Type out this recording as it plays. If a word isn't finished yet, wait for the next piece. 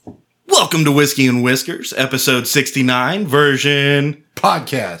Welcome to Whiskey and Whiskers, episode 69, version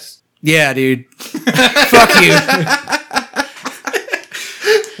podcast. Yeah, dude. Fuck you.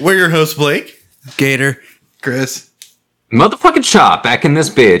 We're your host, Blake. Gator. Chris. Motherfucking Chop back in this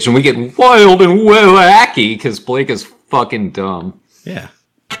bitch, and we get wild and wacky because Blake is fucking dumb. Yeah.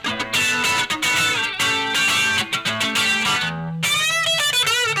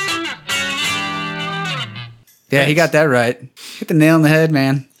 Yeah, he got that right. Hit the nail on the head,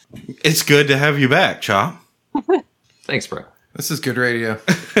 man. It's good to have you back, Chop. Thanks, bro. This is good radio.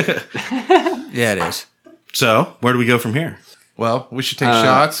 Yeah, it is. So, where do we go from here? Well, we should take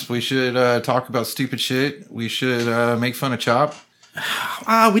shots. We should talk about stupid shit. We should make fun of Chop.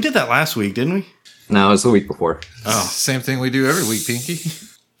 We did that last week, didn't we? No, it was the week before. Oh. Same thing we do every week, Pinky.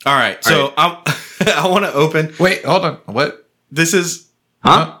 All right, so I want to open. Wait, hold on. What? This is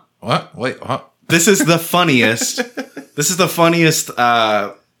Huh? What? Wait, huh? this is the funniest. This is the funniest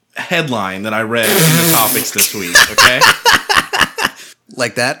headline that I read in the topics this week. Okay.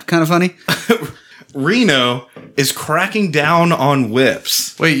 Like that kind of funny? Reno is cracking down on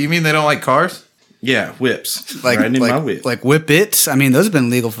whips. Wait, you mean they don't like cars? Yeah, whips. Like, Riding in my like, whip. like whippets? I mean, those have been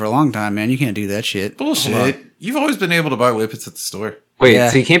legal for a long time, man. You can't do that shit. Bullshit. You've always been able to buy whippets at the store. Wait, Yeah.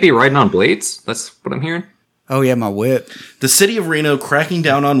 so you can't be riding on blades? That's what I'm hearing? Oh, yeah, my whip. The city of Reno cracking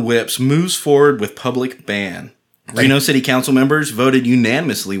down on whips moves forward with public ban. Reno City Council members voted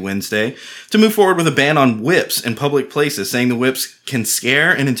unanimously Wednesday to move forward with a ban on whips in public places, saying the whips can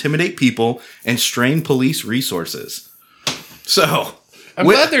scare and intimidate people and strain police resources. So, I'm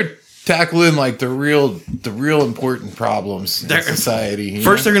glad they're tackling like the real important problems in society. you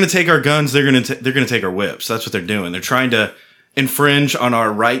first know? they're going to take our guns. They're going to take our whips. That's what they're doing. They're trying to infringe on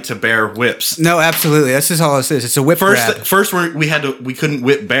our right to bear whips. No, absolutely. That's just all this is. It's a whip grab. First we couldn't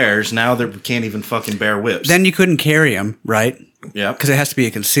whip bears. Now that we can't even fucking bear whips. Then you couldn't carry them, right? yeah, Because it has to be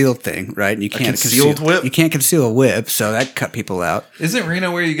a concealed thing, right? And you can't concealed conceal, whip? You can't conceal a whip, so that cut people out. Isn't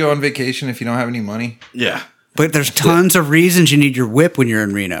Reno where you go on vacation if you don't have any money? yeah. But there's tons of reasons you need your whip when you're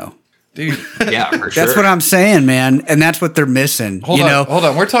in Reno. Dude, Yeah, for sure. That's what I'm saying, man. And that's what they're missing. hold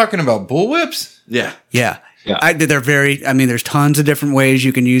on. We're talking about bullwhips? Yeah. Yeah. Yeah. There's tons of different ways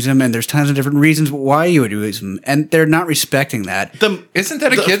you can use them, and there's tons of different reasons why you would use them. And they're not respecting that. Isn't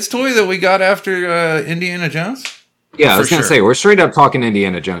that a kid's toy that we got after Indiana Jones? Yeah, I was For going to sure. say, we're straight up talking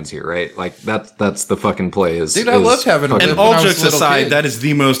Indiana Jones here, right? Like, that's the fucking play. Dude, I loved having a fucking- And When all I was jokes a little aside, kid. that is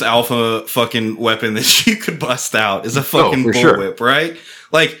the most alpha fucking weapon that you could bust out is a fucking for sure. bullwhip, right?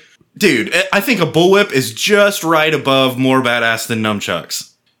 Like, dude, I think a bullwhip is just right above more badass than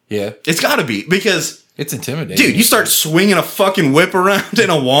nunchucks. Yeah. It's got to be because, It's intimidating. dude, you start swinging a fucking whip around in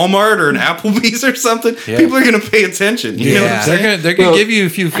a Walmart or an Applebee's or something, Yeah. people are gonna pay attention. You know what I'm Yeah. saying? They're gonna Well- give you a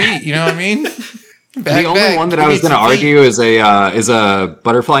few feet, you know what I mean? The only one that I was going to argue is a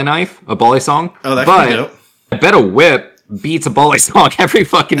butterfly knife, a volley song. Oh, that but could be dope. I bet a whip beats a volley song every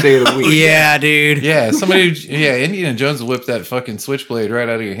fucking day of the week. Yeah, dude. Yeah, Indiana Jones will whip that fucking switchblade right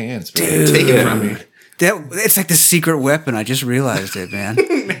out of your hands, bro. Take it from me. It's like the secret weapon. I just realized it, man.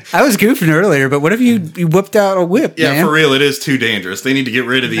 I was goofing earlier, but what if you whipped out a whip, Yeah, man? for real, it is too dangerous. They need to get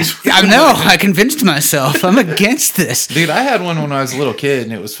rid of these. I know. I convinced myself. I'm against this. Dude, I had one when I was a little kid,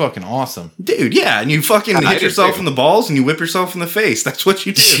 and it was fucking awesome. Dude, yeah, and you fucking I hit did yourself too. in the balls and you whip yourself in the face. That's what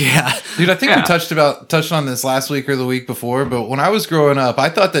you do. Yeah. Dude, I think Yeah. we touched on this last week or the week before, but when I was growing up, I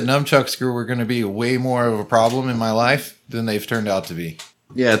thought that nunchucks were going to be way more of a problem in my life than they've turned out to be.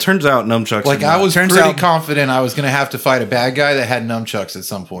 Yeah, it turns out nunchucks. Like, are I not. was Turns pretty out- confident I was going to have to fight a bad guy that had nunchucks at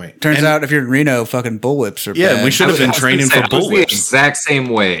some point. Turns And- out if you're in Reno, fucking bullwhips are Yeah, bad. we should have been training for It was the bullwhips. exact same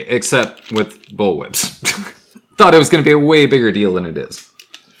way, except with bullwhips. Thought it was going to be a way bigger deal than it is.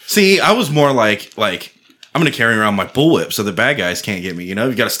 See, I was more like I'm gonna carry around my bullwhip so the bad guys can't get me. You know,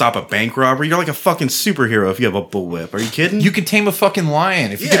 you got to stop a bank robbery. You're like a fucking superhero if you have a bullwhip. Are you kidding? You can tame a fucking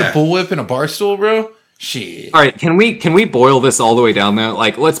lion. If you Yeah. get a bullwhip and a bar stool, bro, shit. All right, can we boil this all the way down though?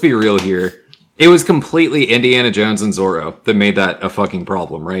 Like, let's be real here. It was completely Indiana Jones and Zorro that made that a fucking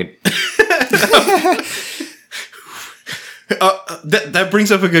problem, right? that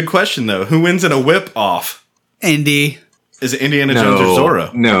brings up a good question though. Who wins in a whip off? Indy. Is it Indiana Jones or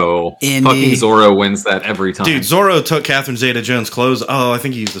Zorro? No. Indy. Fucking Zorro wins that every time. Dude, Zorro took Catherine Zeta-Jones' clothes. Oh, I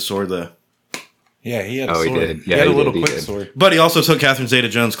think he used the sword though. Yeah, he had a Oh, he sword. did. He Yeah, had a he little did, he quick did. sword. But he also took Catherine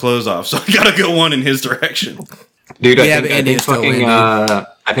Zeta-Jones' clothes off, so I gotta go one in his direction. Dude, Yeah, I but think Indy's still fucking, winning.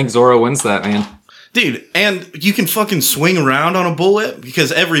 I think Zorro wins that, man. Dude, and you can fucking swing around on a bullwhip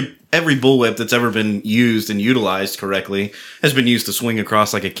because every bullwhip that's ever been used and utilized correctly has been used to swing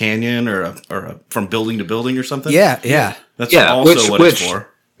across like a canyon or a from building to building or something. Yeah, yeah. That's Yeah, also what it's which- for.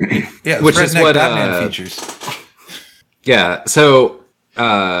 Yeah, Which is redneck what, Batman features. Yeah, so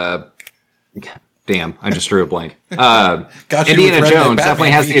Damn, I just drew a blank. Got you Indiana with Redneck Jones Batman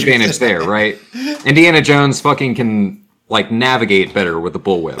definitely has the features. advantage there, right? Indiana Jones fucking can like navigate better with the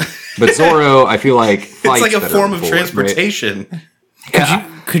bullwhip, but Zorro, I feel like It's fights like a better form with of the bullwhip, right? transportation.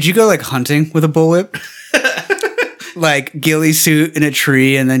 Could you go like hunting with a bullwhip? Like ghillie suit in a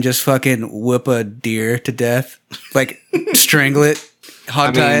tree and then just fucking whip a deer to death, like strangle it,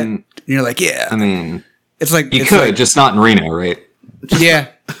 hog tie it. And you're like, yeah. I mean, It's like you it's could, like- just not in Reno, right? yeah.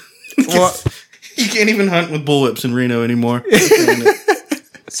 Well, You can't even hunt with bullwhips in Reno anymore.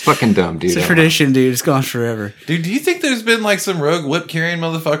 It's fucking dumb, dude. it's a tradition, dude. It's gone forever. Dude, do you think there's been like some rogue whip carrying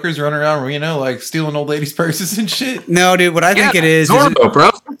motherfuckers running around Reno, like stealing old ladies' purses and shit? No, dude. What I think it is Zorro, bro.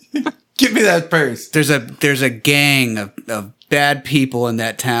 Give me that purse. there's a gang of bad people in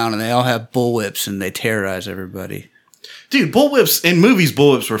that town, and they all have bullwhips, and they terrorize everybody. Dude, bullwhips in movies,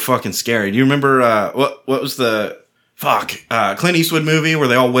 bullwhips were fucking scary. Do you remember what was the Clint Eastwood movie where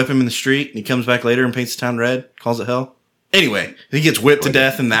they all whip him in the street and he comes back later and paints the town red, calls it hell? Anyway, he gets whipped to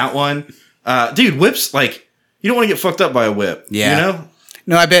death in that one. Dude, whips, like, you don't want to get fucked up by a whip. Yeah. You know?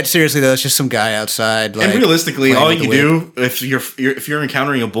 No, I bet seriously though, it's just some guy outside. Like, And realistically, playing all with you the whip. do if you're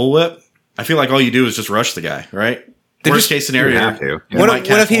encountering a bullwhip, I feel like all you do is just rush the guy, right? Worst case scenario, You have to. you What might if,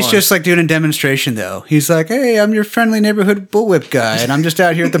 catch he's one. just like doing a demonstration though? He's like, "Hey, I'm your friendly neighborhood bullwhip guy, and I'm just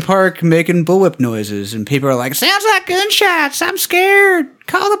out here at the park making bullwhip noises." And people are like, "Sounds like gunshots. I'm scared.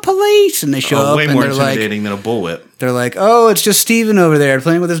 Call the police." And they show up way and more they're like, intimidating than a bullwhip. "Oh, it's just Steven over there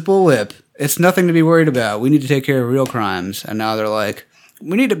playing with his bullwhip. It's nothing to be worried about. We need to take care of real crimes." And now they're like,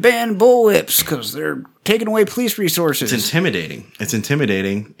 "We need to ban bullwhips because they're taking away police resources." It's intimidating. It's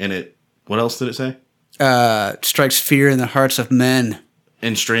intimidating, and it. What else did it say? Strikes fear in the hearts of men.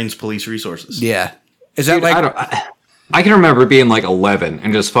 And strains police resources. Yeah, is that Dude, like? I can remember being like 11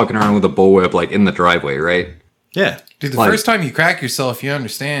 and just fucking around with a bullwhip like in the driveway, right? Yeah. Dude, the Like- first time you crack yourself, you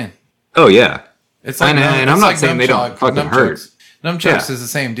understand. Oh yeah. It's And num- I'm it's not saying they don't fucking hurt. Nunchucks Yeah. is the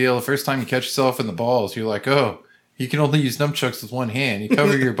same deal. The first time you catch yourself in the balls, you're like, oh, you can only use nunchucks with one hand. You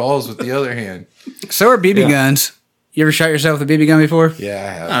cover your balls with the other hand. So are BB Yeah. guns. You ever shot yourself with a BB gun before? Yeah,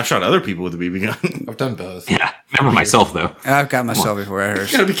 I have. I've shot other people with a BB gun. I've done both. Yeah. Never myself though. I've got myself before I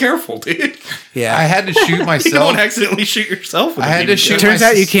heard. You gotta be careful, dude. Yeah. I had to shoot You myself. don't accidentally shoot yourself with I a had BB to gun. shoot Turns my-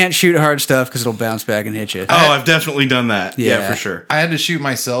 out you can't shoot hard stuff because it'll bounce back and hit you. Oh, I've definitely done that. Yeah, Yeah. for sure. I had to shoot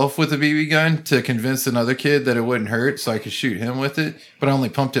myself with a BB gun to convince another kid that it wouldn't hurt so I could shoot him with it. But I only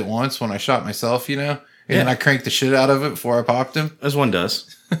pumped it once when I shot myself, you know? And then I cranked the shit out of it before I popped him. As one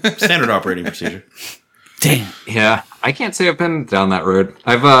does. Standard operating procedure. Damn. Yeah. I can't say I've been down that road.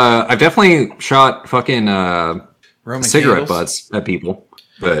 I've definitely shot fucking Roman cigarette candles. butts at people.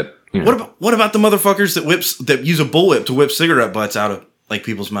 But you know. What about the motherfuckers that use a bullwhip to whip cigarette butts out of like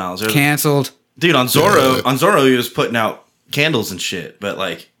people's mouths? Canceled. Dude, on Zorro he was putting out candles and shit, but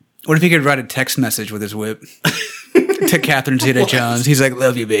like What if he could write a text message with his whip to Catherine Zeta-Jones? He's like,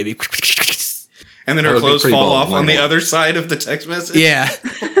 "Love you, baby." and then That her would be clothes pretty fall bold, off on the wouldn't it? other side of the text message. Yeah.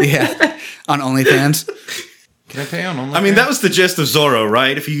 Yeah. On OnlyFans. Can I pay on OnlyFans? I mean, that was the gist of Zorro,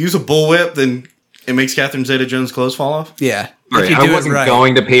 right? If you use a bullwhip, then it makes Catherine Zeta-Jones' clothes fall off. Yeah. All If right, you I do it wasn't right.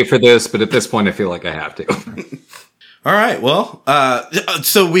 going to pay for this, but at this point I feel like I have to. All right, well,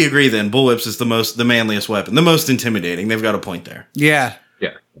 so we agree then. Bullwhips is the manliest weapon, the most intimidating. They've got a point there. Yeah.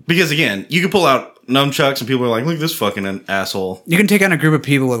 Yeah. Because again, you can pull out nunchucks and people are like, look at this fucking asshole. You can take on a group of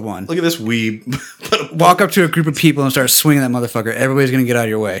people with one. Look at this weeb. Walk up to a group of people and start swinging that motherfucker. Everybody's going to get out of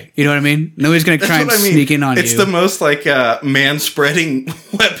your way. You know what I mean? Nobody's going to try and That's what I mean. sneak in on It's you. the most like man spreading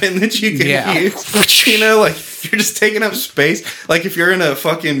weapon that you can Yeah. use. You know, like you're just taking up space. Like if you're in a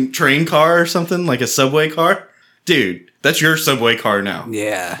fucking train car or something, like a subway car, dude, that's your subway car now.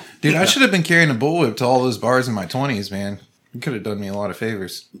 Yeah. Dude, I should have been carrying a bullwhip to all those bars in my 20s, man. You could have done me a lot of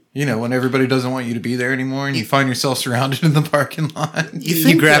favors. You know, when everybody doesn't want you to be there anymore and you find yourself surrounded in the parking lot.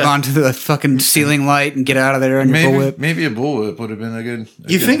 You grab onto the fucking ceiling light and get out of there on your bullwhip. Maybe a bullwhip would have been a good...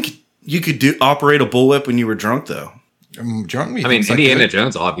 You think you could operate a bullwhip when you were drunk though? Drunk me I mean, thinks Indiana could.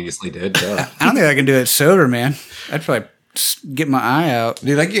 Jones obviously did. Duh. I don't think I can do it sober, man. I'd probably get my eye out.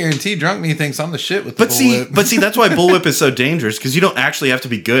 Dude, I guarantee drunk me thinks I'm the shit with the But see, bullwhip. that's why bullwhip is so dangerous because you don't actually have to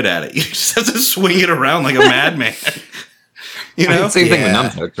be good at it. You just have to swing it around like a madman. You know, Same thing with Yeah.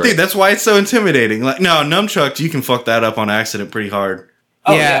 nunchucks, right? dude, that's why it's so intimidating. Like, no, nunchucks, you can fuck that up on accident pretty hard.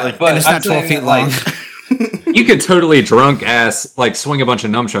 yeah, like- and it's I'm not 12 saying feet that, long. You could totally drunk ass like swing a bunch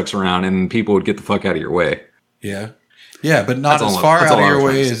of nunchucks around and people would get the fuck out of your way. Yeah. Yeah, but not That's as all- far that's out all of I your was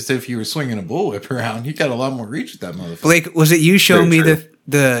way trying to as if you were swinging a bullwhip around. You got a lot more reach with that motherfucker. Blake, was it you showing me Very true.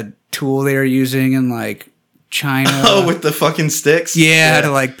 the tool they were using in like China? Oh, with the fucking sticks? yeah, to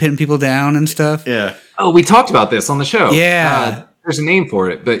like pin people down and stuff. Yeah. Oh, we talked about this on the show. Yeah. There's a name for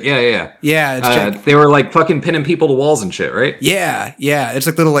it, but yeah. Yeah, it's check. They were like fucking pinning people to walls and shit, right? Yeah. It's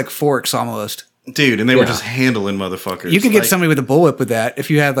like little like forks almost. Dude, and they were Yeah. just handling motherfuckers. You could get Like, somebody with a bullwhip with that.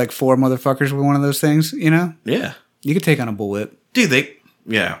 If you had like 4 motherfuckers with one of those things, you know, Yeah. you could take on a bullwhip. Dude,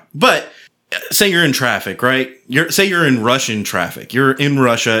 yeah. But say you're in traffic, right? Say you're in Russian traffic. You're in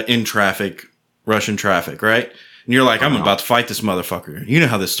Russia in traffic, Russian traffic, right? And you're like, I'm about to fight this motherfucker. You know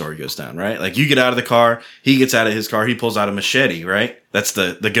how this story goes down, right? Like you get out of the car, he gets out of his car, he pulls out a machete, right? That's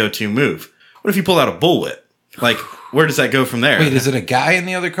the go-to move. What if you pull out a bullwhip? Like, where does that go from there? Wait, is it a guy in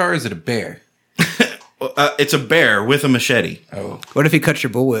the other car or is it a bear? It's a bear with a machete. Oh, What if he cuts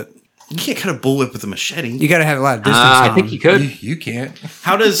your bullwhip? You can't cut a bullwhip with a machete. You got to have a lot of distance. I on think him. you could. you can't.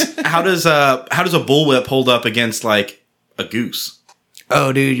 How does a bullwhip hold up against like a goose?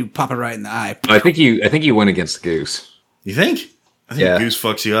 Oh, dude, you pop it right in the eye. I think you win against the goose. You think? I think Yeah. a goose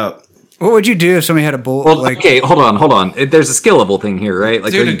fucks you up. What would you do if somebody had a bull? Well, like, okay, hold on. There's a skill level thing here, right?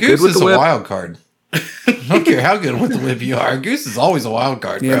 Like, Dude, are a you good goose with is the a whip? wild card. I don't care how good with the whip you are. A goose is always a wild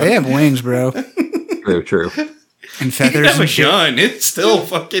card, yeah, bro. they have wings, bro, True. and You feathers have a and shit. gun. It's still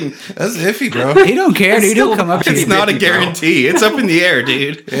fucking. That's iffy, bro. He don't care, dude. He'll come up to It's you. not a Mickey, bro. guarantee. It's up in the air,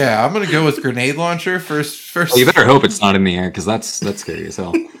 dude. Yeah, I'm gonna go with grenade launcher first. Well, you better hope it's not in the air, because that's scary as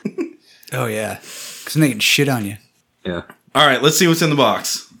hell. Oh yeah, because then they can shit on you. Yeah. All right, let's see what's in the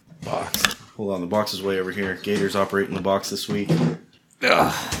box. box. Hold on, the box is way over here. Gators operating the box this week.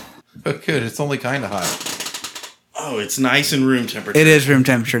 But good, it's only kind of hot. Oh, it's nice and room temperature. It is room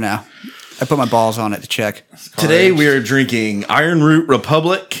temperature now. I put my balls on it to check. Today we are drinking Iron Root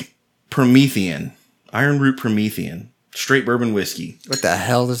Republic Promethean. Iron Root Promethean. Straight bourbon whiskey. What the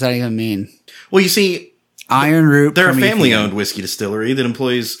hell does that even mean? Well, you see, Iron Root. they're a Promethean. family-owned whiskey distillery that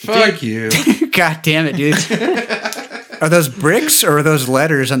employs... Fuck you. God damn it, dude. Are those bricks or are those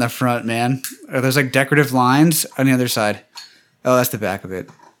letters on the front, man? Are those like decorative lines on the other side? Oh, that's the back of it.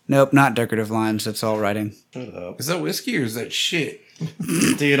 Nope, not decorative lines. That's all writing. Is that whiskey or is that shit?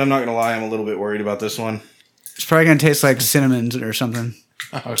 Dude, I'm not going to lie. I'm a little bit worried about this one. It's probably gonna taste like cinnamon or something.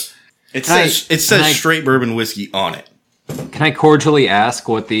 Oh, It Can I- says can I- straight bourbon whiskey on it. Can I cordially ask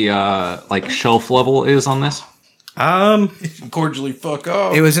what the like shelf level is on this? cordially fuck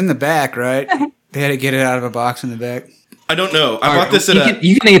off. It was in the back, right? They had to get it out of a box in the back. I don't know. I bought this at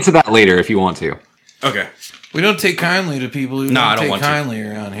you can answer that later if you want to. Okay. We don't take kindly to people who No, I don't don't take want to. kindly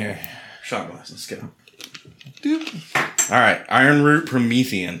around here. Shot glass. Let's go. All right. Iron Root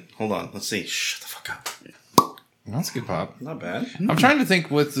Promethean. Hold on. Let's see. Shut the fuck up. That's a good pop. Not bad. I'm trying to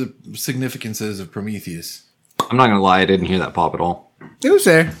think what the significance is of Prometheus. I'm not gonna lie, I didn't hear that pop at all. It was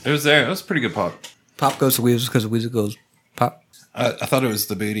there. It was there. That was a pretty good pop. Pop goes to Weasel because the Weasel goes pop. I thought it was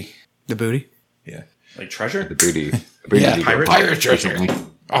the booty. The booty. Yeah. Like treasure? The booty. The booty Yeah, did pirate- go pop pirate treasure. recently.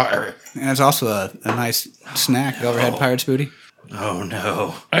 Alright. And it's also a nice snack. You ever had Pirate's Booty? Oh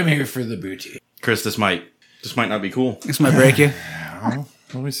no. I'm here for the booty. Chris, this might not be cool. This might break you.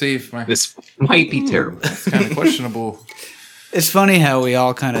 Let me see if my This might be terrible. it's kind of questionable. It's funny how we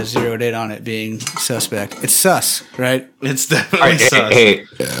all kind of zeroed in on it being suspect. It's sus, right? It's definitely All right, sus. hey,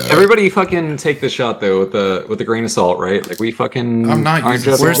 everybody fucking take the shot though with a grain of salt, right? Like we fucking I'm not aren't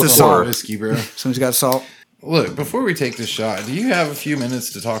using just Where's the salt? whiskey, bro. Someone's got salt. Look, before we take this shot, do you have a few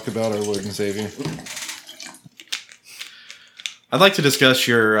minutes to talk about our Lord and Savior? I'd like to discuss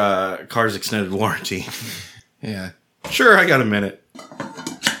your car's extended warranty. Yeah. Sure, I got a minute.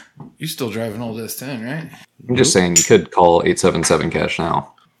 You still drive an old S10, right? I'm just saying you could call 877 cash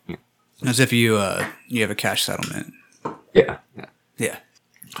now. As if you have a cash settlement. Yeah. Yeah.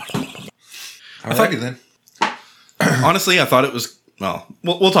 Alrighty then. Honestly, I thought it was. Well,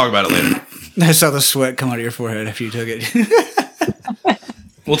 we'll talk about it later. I saw the sweat come out of your forehead after you took it.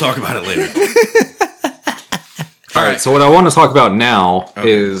 We'll talk about it later. All right. So what I want to talk about now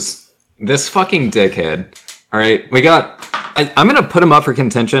is this fucking dickhead. All right, we got. I'm gonna put him up for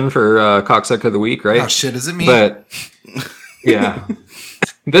contention for cocksucker of the week, right? Oh shit, is it me? But yeah,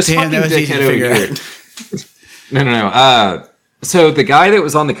 this Damn, fucking that was easy dickhead to over figure here. out. No. So the guy that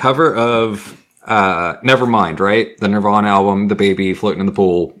was on the cover of Nevermind, right? The Nirvana album, The Baby Floating in the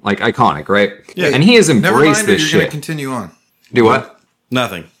Pool, like iconic, right? Yeah. And he has Never embraced mind, or this you're gonna shit. continue on. Do what?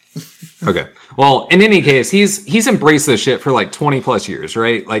 Nothing. Okay. Well, in any case, he's embraced this shit for like 20 plus years,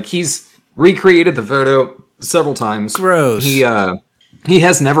 right? Like he's recreated the photo several times. Gross. He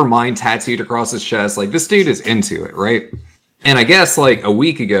has Nevermind tattooed across his chest. Like this dude is into it, right? And I guess like a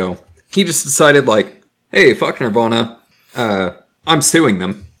week ago, he just decided like, hey, fuck Nirvana. I'm suing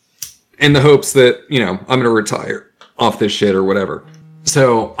them in the hopes that, you know, I'm going to retire off this shit or whatever.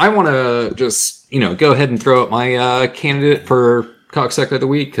 So I want to just, you know, go ahead and throw out my candidate for cocksucker of the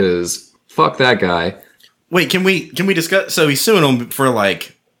week because fuck that guy. Wait, can we discuss? So he's suing him for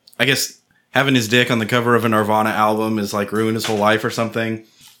like, I guess having his dick on the cover of a Nirvana album is like ruin his whole life or something,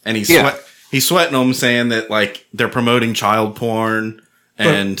 and he's sweating them, saying that like they're promoting child porn,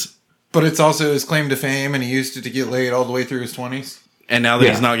 but it's also his claim to fame, and he used it to get laid all the way through his 20s. And now that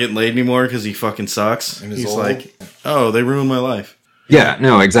he's not getting laid anymore because he fucking sucks, And he's old. like, oh, they ruined my life. Yeah,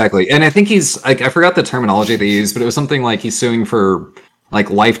 no, exactly. And I think he's like, I forgot the terminology they used, but it was something like he's suing for like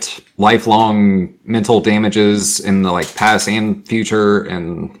lifelong mental damages in the like past and future,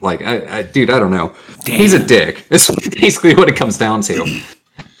 and like, dude, I don't know. Damn. He's a dick. It's basically what it comes down to.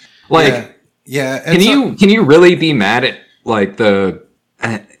 Like, yeah. can you really be mad at like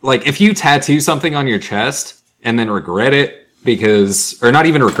like if you tattoo something on your chest and then regret it or not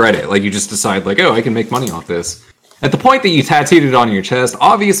even regret it, like you just decide like, oh, I can make money off this. At the point that you tattooed it on your chest,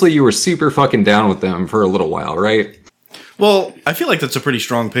 obviously you were super fucking down with them for a little while, right? Well, I feel like that's a pretty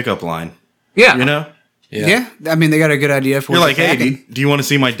strong pickup line. Yeah. You know? Yeah. I mean, they got a good idea for You're what like, they're hey, packing. do you want to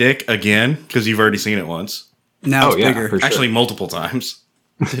see my dick again? Because you've already seen it once. Now it's bigger. for sure. Actually, multiple times.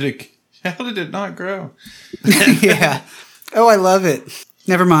 how did it not grow? Yeah. Oh, I love it.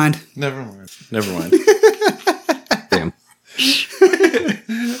 Never mind. Never mind. Never mind. Damn.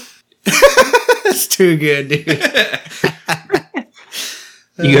 It's too good, dude.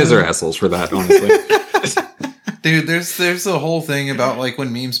 You guys are assholes for that, honestly. Dude, there's a whole thing about like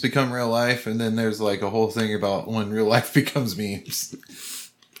when memes become real life, and then there's like a whole thing about when real life becomes memes.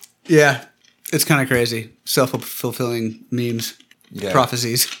 Yeah. It's kind of crazy. Self-fulfilling memes. Yeah.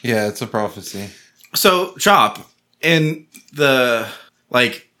 Prophecies. Yeah, it's a prophecy. So, Chop, in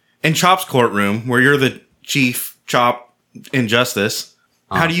Chop's courtroom, where you're the chief Chop in justice,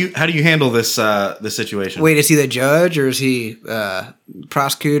 how do you handle this situation? Wait, is he the judge or is he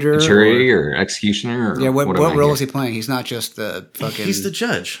prosecutor? Jury or executioner? Or Yeah, what am I role here? is he playing? He's not just the fucking... He's the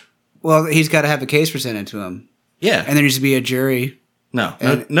judge. Well, he's got to have a case presented to him. Yeah. And there needs to be a jury. No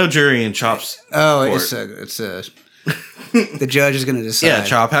jury in Chop's Oh, court. it's a... The judge is going to decide. Yeah,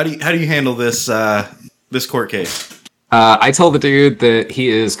 Chop, how do you handle this this court case? I tell the dude that he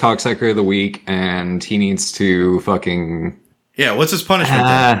is cocksucker of the week and he needs to fucking... Yeah, what's his punishment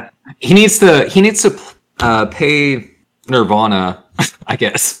then? He needs to pay Nirvana, I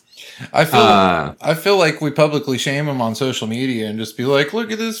guess. I feel like we publicly shame him on social media and just be like,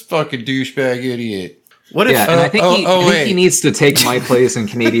 look at this fucking douchebag idiot. What if Yeah, and I think, I think wait. he needs to take my place in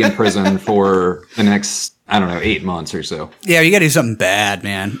Canadian prison for the next, I don't know, 8 months or so. Yeah, you got to do something bad,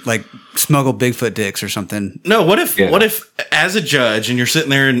 man. Like smuggle Bigfoot dicks or something. No, what if Yeah. as a judge and you're sitting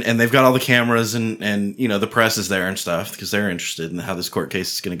there and they've got all the cameras and you know the press is there and stuff because they're interested in how this court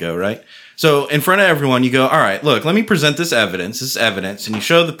case is going to go, right? So in front of everyone you go, all right, look, let me present this evidence, and you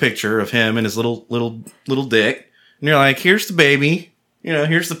show the picture of him and his little dick, and you're like, here's the baby, you know,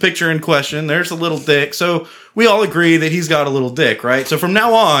 here's the picture in question, there's the little dick. So we all agree that he's got a little dick, right? So from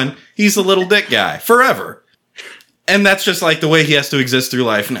now on, he's the little dick guy forever. And that's just like the way he has to exist through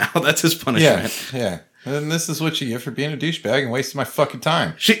life now. That's his punishment. Yeah. And this is what you get for being a douchebag and wasting my fucking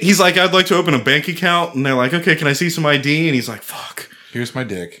time. He's like, I'd like to open a bank account, and they're like, okay, can I see some ID? And he's like, fuck. Here's my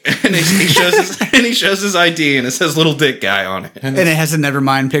dick. And he shows his ID, and it says "little dick guy" on it. And it has a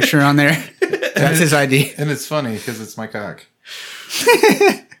Nevermind picture on there. That's his ID. And it's funny because it's my cock.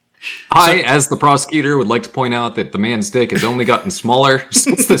 I, as the prosecutor, would like to point out that the man's dick has only gotten smaller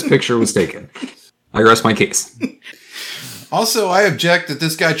since this picture was taken. I rest my case. Also, I object that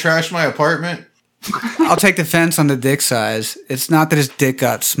this guy trashed my apartment. I'll take defense on the dick size. It's not that his dick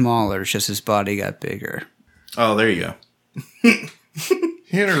got smaller, it's just his body got bigger. Oh, there you go.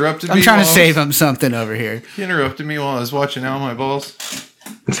 He interrupted me. I'm trying to while- save him something over here. He interrupted me while I was watching Out My Balls.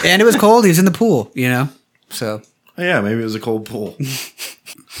 And it was cold. He was in the pool, you know? So, Oh, yeah, maybe it was a cold pool.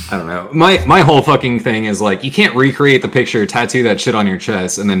 I don't know. My whole fucking thing is like, you can't recreate the picture, tattoo that shit on your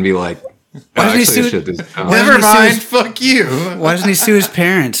chest, and then be like, Why doesn't he actually, sue- I should do oh. Never doesn't he sue mind. his- Fuck you. why doesn't he sue his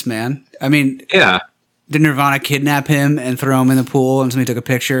parents, man? I mean, Yeah. did Nirvana kidnap him and throw him in the pool and somebody took a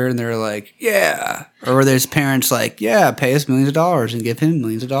picture and they were like, yeah? Or were his parents like, yeah, pay us millions of dollars and give him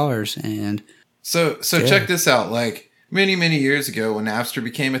millions of dollars? And So check this out. Like many years ago, when Napster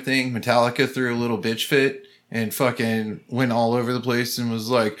became a thing, Metallica threw a little bitch fit and fucking went all over the place and was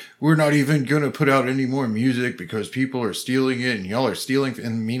like, "We're not even gonna put out any more music because people are stealing it and y'all are stealing."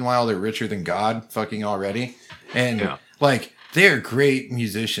 And meanwhile, they're richer than God, fucking already. And Yeah. like, they're great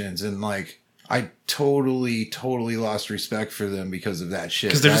musicians, and like, I totally lost respect for them because of that shit.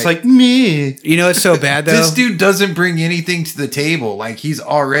 Because they're just right? like, me. you know what's so bad though? This dude doesn't bring anything to the table. Like, he's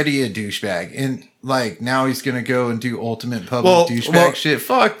already a douchebag. And, like, now he's going to go and do ultimate public douchebag shit.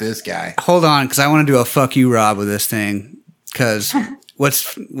 Fuck this guy. Hold on, because I want to do a fuck you, Rob, with this thing. Because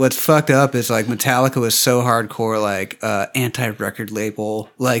what's fucked up is like Metallica was so hardcore, like anti-record label.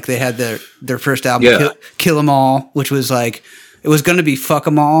 Like they had their first album, Kill 'Em All, which was like it was going to be fuck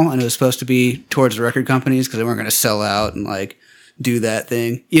 'em all, and it was supposed to be towards the record companies because they weren't going to sell out and like do that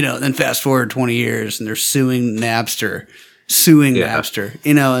thing, you know. Then fast forward 20 years, and they're suing Napster. Napster,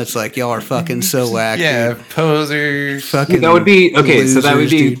 you know, it's like y'all are fucking so whack. Yeah, dude. posers. Fucking That would be okay. So that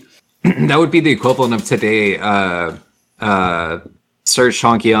would losers, be dude. that would be the equivalent of today. Serge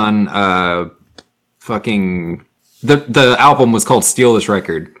Tankian, fucking the album was called "Steal This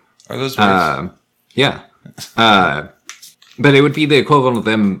Record." Are those words? Yeah. But it would be the equivalent of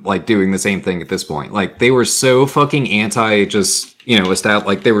them like doing the same thing at this point. Like they were so fucking anti, just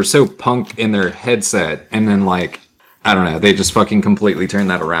like they were so punk in their headset, and then like I don't know, they just fucking completely turned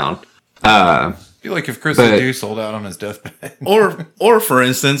that around. I feel like if Chris Ledoux sold out on his deathbed, or for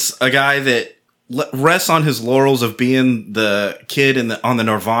instance, a guy that rests on his laurels of being the kid on the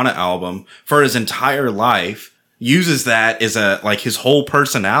Nirvana album for his entire life, uses that as his whole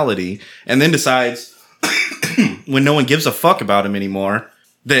personality, and then decides when no one gives a fuck about him anymore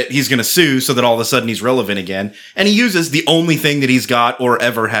that he's going to sue so that all of a sudden he's relevant again. And he uses the only thing that he's got or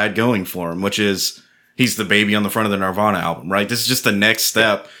ever had going for him, which is he's the baby on the front of the Nirvana album, right? This is just the next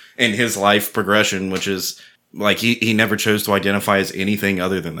step in his life progression, which is like he never chose to identify as anything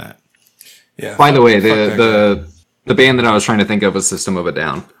other than that. yeah. By the way, the band that I was trying to think of was System of a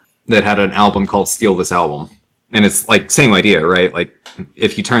Down that had an album called "Steal This Album," and it's like same idea, right? Like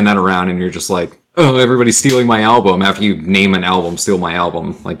if you turn that around and you're just like, oh, everybody's stealing my album after you name an album, steal my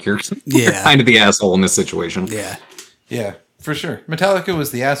album, like you're kind of the asshole in this situation. Yeah, for sure. Metallica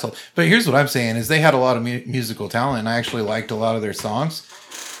was the asshole. But here's what I'm saying is they had a lot of musical talent, and I actually liked a lot of their songs.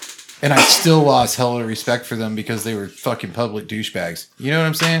 And I still lost hella respect for them because they were fucking public douchebags. You know what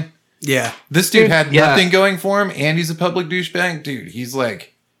I'm saying? Yeah. This dude had nothing going for him, and he's a public douchebag. Dude, he's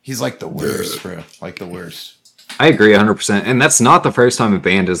like the worst, bro. Like the worst. I agree 100%. And that's not the first time a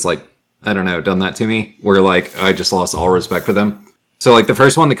band has like, I don't know, done that to me where like I just lost all respect for them. So like the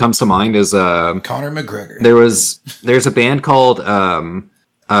first one that comes to mind is Conor McGregor. There's a band called As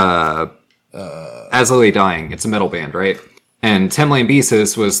I Lay Dying. It's a metal band, right? And Tim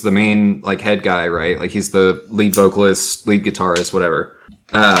Lambesis was the main like head guy, right? Like he's the lead vocalist, lead guitarist, whatever.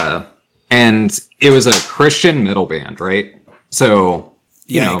 And it was a Christian metal band, right? So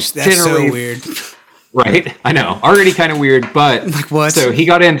Yikes, that's so weird. Right? I know. Already kind of weird, but like what? So he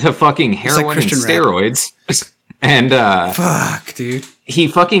got into fucking heroin and steroids. And fuck, dude. He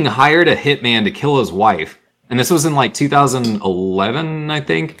fucking hired a hitman to kill his wife. And this was in like 2011, I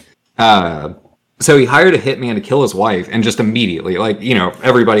think. So he hired a hitman to kill his wife, and just immediately, like,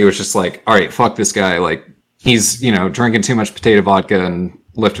 everybody was just like, all right, fuck this guy. Like, he's, drinking too much potato vodka and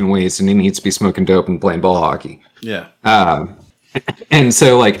lifting weights, and he needs to be smoking dope and playing ball hockey. Yeah. And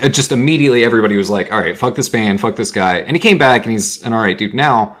so, like, just immediately everybody was like, all right, fuck this band, fuck this guy. And he came back, and he's an all right dude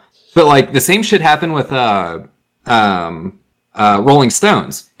now. But, like, the same shit happened with Rolling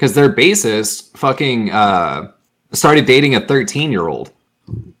Stones, because their bassist fucking started dating a 13-year-old.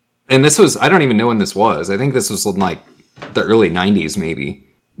 And this was, I don't even know when this was. I think this was in, like, the early 90s, maybe.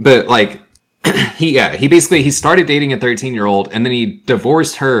 But, like, he started dating a 13-year-old, and then he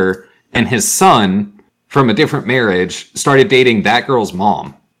divorced her, and his son from a different marriage started dating that girl's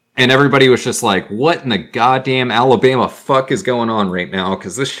mom. And everybody was just like, what in the goddamn Alabama fuck is going on right now?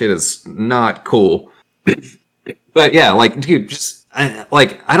 Because this shit is not cool. But yeah, like, dude, just, I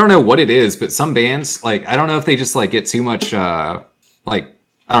don't know what it is, but some bands, like, I don't know if they just, like, get too much, I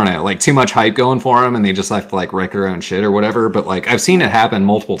don't know, like, too much hype going for them, and they just have to, like, wreck their own shit or whatever. But, like, I've seen it happen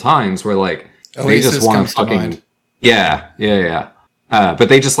multiple times where, like, they just want to fucking... Yeah. But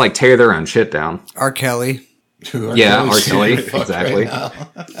they just, like, tear their own shit down. R. Kelly. R. Kelly, exactly.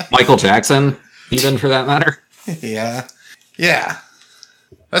 Right Michael Jackson, even, for that matter. Yeah.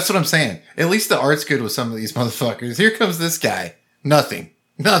 That's what I'm saying. At least the art's good with some of these motherfuckers. Here comes this guy. Nothing.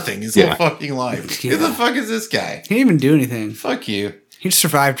 His whole fucking life. Yeah. Who the fuck is this guy? He didn't even do anything. Fuck you. He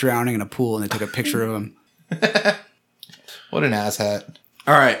survived drowning in a pool, and they took a picture of him. What an asshat.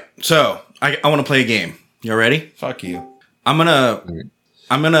 All right, so I want to play a game. You ready? Fuck you. I'm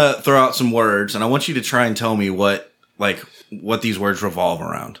gonna throw out some words, and I want you to try and tell me what these words revolve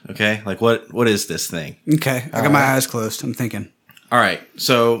around. Okay, like what is this thing? Okay, I got my eyes closed. I'm thinking. All right,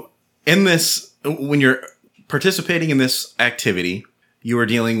 so in this, when you're participating in this activity, you are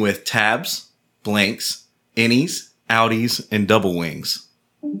dealing with tabs, blanks, innies, outies, and double wings.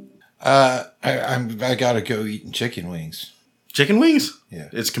 I gotta go eating chicken wings. Chicken wings? Yeah.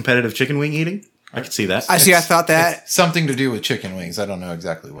 It's competitive chicken wing eating? I can see that. I thought that. It's something to do with chicken wings. I don't know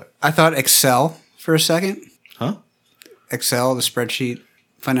exactly what. I thought Excel for a second. Huh? Excel, the spreadsheet,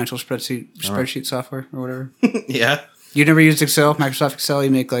 financial spreadsheet software or whatever. Yeah. You never used Excel, Microsoft Excel?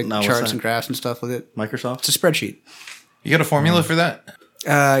 You make like No, what's charts that? and graphs and stuff with it. Microsoft. It's a spreadsheet. You got a formula for that?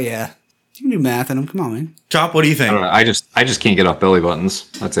 Yeah. You can do math in them. Come on, man. Chop, what do you I think? don't know. I just can't get off belly buttons.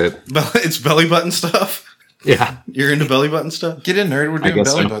 That's it. It's belly button stuff. Yeah. You're into belly button stuff? Get in, nerd. We're doing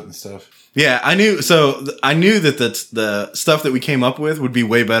guess belly so. button stuff. Yeah, I knew. So I knew that the stuff that we came up with would be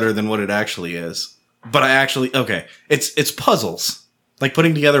way better than what it actually is. But it's puzzles, like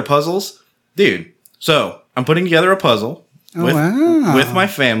putting together puzzles, dude. So I'm putting together a puzzle with my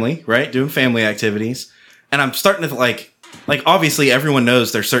family, right? Doing family activities, and I'm starting to like obviously everyone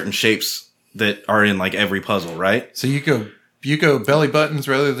knows there's certain shapes that are in like every puzzle, right? So you go belly buttons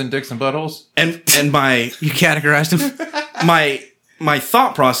rather than dicks and buttholes? And my You categorized them? my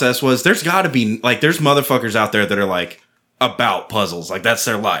thought process was there's got to be like there's motherfuckers out there that are like about puzzles, like that's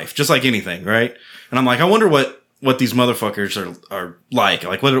their life, just like anything, right? And I'm like, I wonder what these motherfuckers are like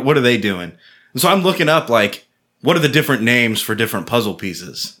what are they doing? And so I'm looking up like what are the different names for different puzzle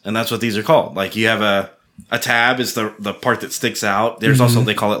pieces, and that's what these are called. Like you have a tab is the part that sticks out. There's also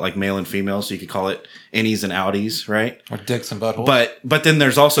they call it like male and female, so you could call it innies and outies, right? Or dicks and buttholes? But then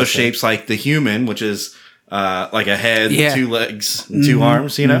there's also shapes like the human, which is like a head, Yeah. 2 legs, and 2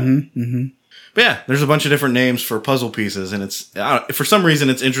 arms, you know? But yeah, there's a bunch of different names for puzzle pieces. And it's, for some reason,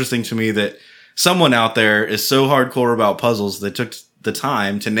 it's interesting to me that someone out there is so hardcore about puzzles that took the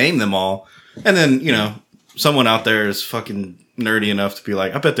time to name them all. And then, you know, someone out there is fucking nerdy enough to be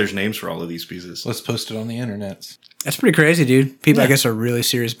like, I bet there's names for all of these pieces. Let's post it on the internet. That's pretty crazy, dude. People, I Yeah. guess, are really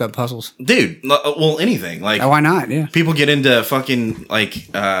serious about puzzles. Dude, well, anything. Like, Why not? Yeah. people get into fucking, like,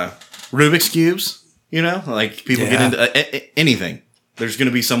 Rubik's Cubes, you know? Like, people get Yeah. into anything. There's going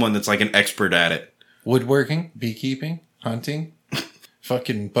to be someone that's, like, an expert at it. Woodworking, beekeeping, hunting,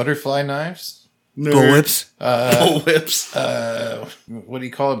 fucking butterfly knives. Bullwhips. Bullwhips. What do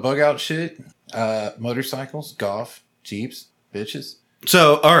you call it? Bug out shit? Motorcycles, golf, jeeps, bitches.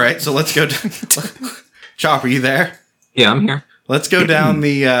 So, all right. So let's go. Chop, are you there? Yeah, I'm here. Let's go down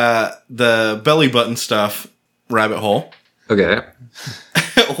the belly button stuff rabbit hole. Okay.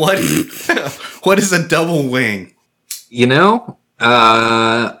 What is a double wing? You know,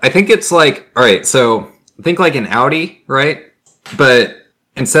 I think it's like, all right, so think like an Audi, right? But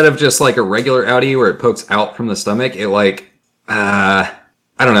instead of just like a regular Audi where it pokes out from the stomach, it like, I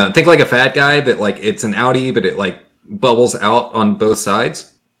don't know, think like a fat guy, but like it's an Audi, but it like bubbles out on both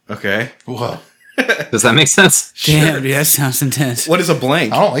sides. Okay. Whoa. Does that make sense? Damn, dude, that sounds intense. What is a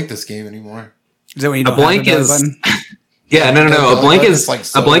blank? I don't like this game anymore. Is that when you A don't blank have a belly is button? Yeah, no. The A belly blank button is is, like,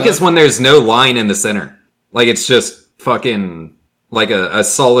 a blank sewed is up. when there's no line in the center. Like it's just fucking like a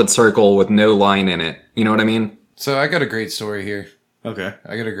solid circle with no line in it. You know what I mean? So I got a great story here. Okay.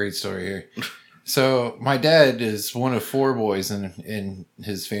 So my dad is one of 4 boys in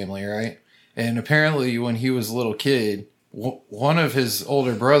his family, right? And apparently when he was a little kid, one of his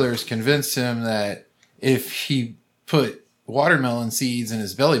older brothers convinced him that if he put watermelon seeds in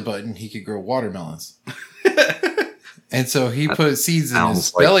his belly button, he could grow watermelons. And so he put seeds in his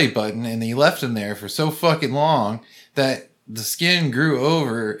sounds like- belly button and he left him there for so fucking long that the skin grew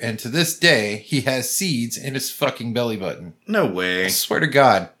over, and to this day, he has seeds in his fucking belly button. No I way. swear to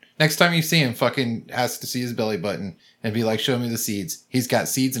God. Next time you see him, fucking ask to see his belly button and be like, show me the seeds. He's got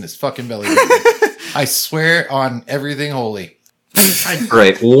seeds in his fucking belly button. I swear on everything holy.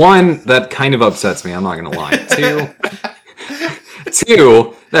 Right. One, that kind of upsets me. I'm not gonna lie.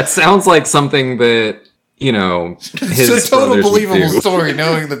 Two, that sounds like something that you know. His It's a total brothers would believable do. story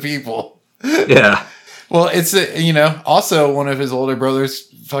knowing the people. Yeah. Well, it's also one of his older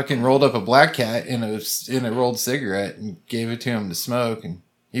brothers fucking rolled up a black cat in a rolled cigarette and gave it to him to smoke, and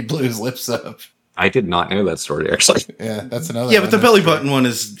he blew his lips up. I did not know that story actually. Yeah, that's another. Yeah, one. but the belly button one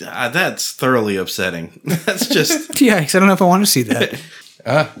is that's thoroughly upsetting. That's just Yikes, I don't know if I want to see that.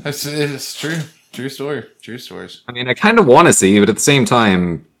 It's true. True story. True stories. I mean, I kind of want to see, but at the same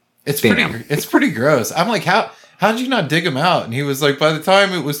time, It's Damn. pretty gross. I'm like, how'd you not dig him out? And he was like, by the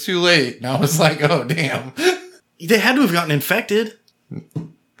time it was too late. And I was like, oh damn. they had to have gotten infected.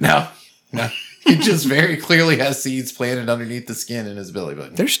 No. He just very clearly has seeds planted underneath the skin in his belly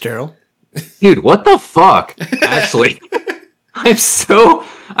button. They're sterile. dude, what the fuck? Actually, I'm so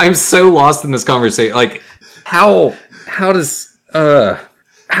lost in this conversation. Like, how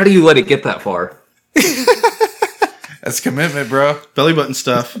do you let it get that far? That's commitment, bro. Belly button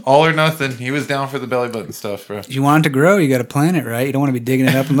stuff. All or nothing. He was down for the belly button stuff, bro. If you want it to grow, you got to plant it, right? You don't want to be digging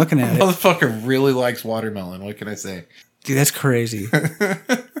it up and looking at it. Motherfucker really likes watermelon. What can I say? Dude, that's crazy.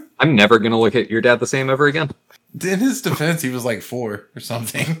 I'm never gonna look at your dad the same ever again. In his defense, he was like 4 or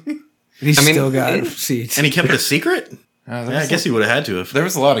something. He's I mean, still got seeds. And he kept it a secret? Yeah, I guess he would have had to have. There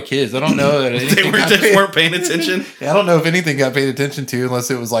was a lot of kids. I don't know that They anything weren't paying attention. I don't know if anything got paid attention to unless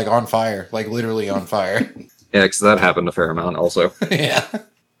it was like on fire, like literally on fire. Yeah, because that happened a fair amount also. Yeah.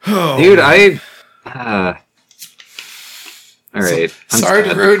 Oh, Dude, all right. I'm Sorry to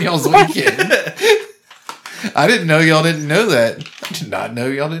sad. ruin y'all's weekend. I didn't know y'all didn't know that. I did not know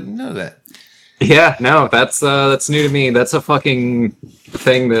y'all didn't know that. Yeah, no, that's new to me. That's a fucking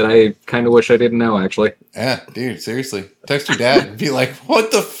thing that I kind of wish I didn't know, actually. Yeah, dude, seriously. Text your dad and be like,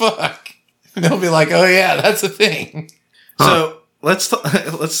 what the fuck? And they'll be like, oh yeah, that's a thing. So let's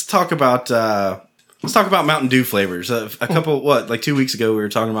talk about Mountain Dew flavors. A couple like 2 weeks ago we were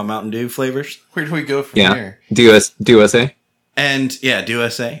talking about Mountain Dew flavors. Where do we go from Yeah. here? Do USA? And yeah, Dew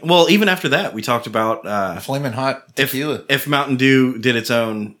SA. Well, even after that, we talked about Flamin' hot tequila. if Mountain Dew did its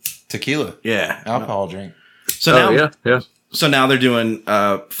own, Tequila. yeah, Alcohol drink. So now, yeah. so now they're doing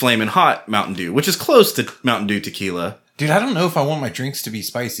Flamin' Hot Mountain Dew, which is close to Mountain Dew tequila. Dude, I don't know if I want my drinks to be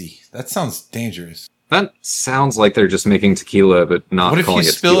spicy. That sounds dangerous. That sounds like they're just making tequila, but not What if you calling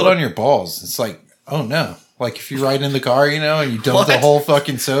it spill tequila. it on your balls? It's like, oh no. Like if you ride in the car, and you dump the What? whole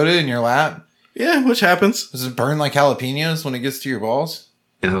fucking soda in your lap. Yeah, which happens. Does it burn like jalapenos when it gets to your balls?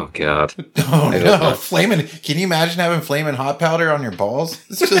 Oh god. Oh I hope no. not. Flamin'. Can you imagine having flamin' hot powder on your balls?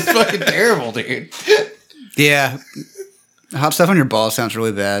 It's just fucking terrible, dude. Yeah. Hot stuff on your balls sounds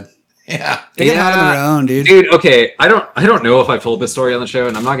really bad. Yeah. They get hot on their own, dude. Dude, okay. I don't know if I've told this story on the show,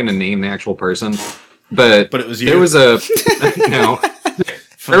 and I'm not gonna name the actual person, but But it was you. There was a no.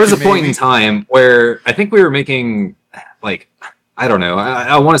 There was a point in time where I think we were making like I don't know.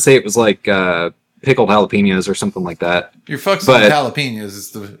 I want to say it was like pickled jalapenos or something like that. Your fucks But- with jalapenos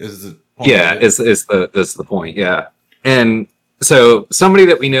is the point Yeah, of it. is the point. Yeah, and so somebody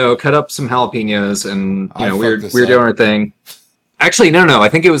that we know cut up some jalapenos, and I we were fucked this doing up. our thing. Actually, no. I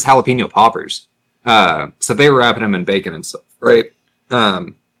think it was jalapeno poppers. So they were wrapping them in bacon and stuff, right?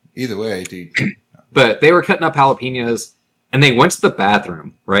 Either way, dude. But they were cutting up jalapenos, and they went to the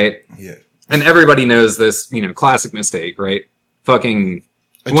bathroom, right? Yeah. And everybody knows this, classic mistake, right? Fucking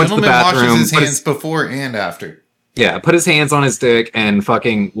A went to the gentleman washes bathroom, his put hands before and after. yeah, put his hands on his dick and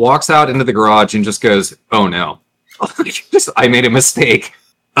fucking walks out into the garage and just goes, "Oh no, I made a mistake.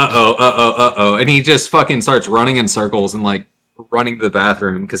 Uh oh," and he just fucking starts running in circles and like running to the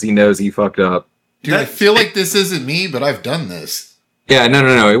bathroom because he knows he fucked up. Dude, I feel like this isn't me, but I've done this. Yeah,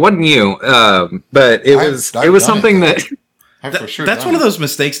 no, it wasn't you, but it was I've it was done it, something though. that. I've for sure That's done one of it. those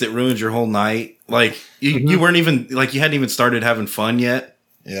mistakes that ruins your whole night. Like you weren't even like you hadn't even started having fun yet,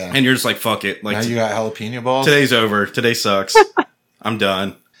 Yeah. and you're just like, fuck it. Now Like you got jalapeno balls? today's over. Today sucks. I'm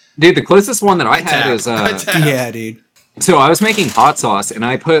done. Dude, the closest one that I had Tap. is I tap. Yeah, dude. so I was making hot sauce and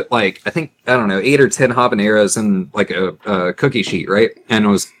I put like I think I don't know 8 or 10 habaneros in like a cookie sheet, right? And I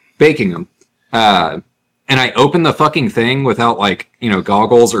was baking them. And I opened the fucking thing without like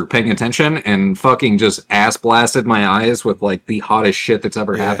goggles or paying attention, and fucking just ass blasted my eyes with like the hottest shit that's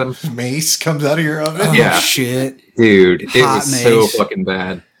ever Yeah. happened. Mace comes out of your oven. Oh, Yeah. shit. Dude, it Hot was so mace. fucking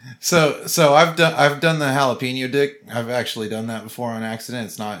bad. So I've done the jalapeno dick. I've actually done that before on accident.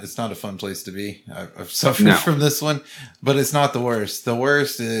 It's not a fun place to be. I've suffered No. from this one, but it's not the worst. The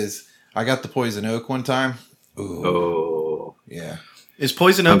worst is I got the poison oak one time. Ooh, Oh. yeah, Is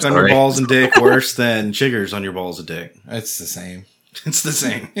poison I'm oak on your sorry. balls and dick worse than chiggers on your balls and dick? it's the same. It's the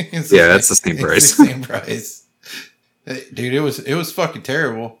same. It's Yeah, that's the same it's price. the same price. Dude, it was fucking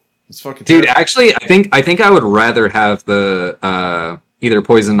terrible. It's fucking Dude, terrible. actually, I think I would rather have the either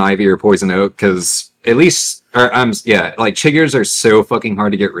poison ivy or poison oak because at least like chiggers are so fucking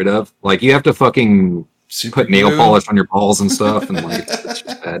hard to get rid of. Like you have to fucking Super put nail glue. polish on your balls and stuff, and like it's just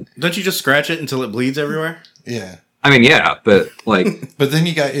bad. Don't you just scratch it until it bleeds everywhere? Yeah, I mean, yeah, but like but then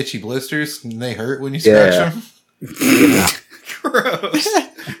you got itchy blisters and they hurt when you scratch Yeah. them. Gross.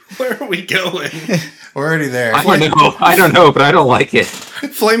 Where are we going? We're already there. I don't know, but I don't like it.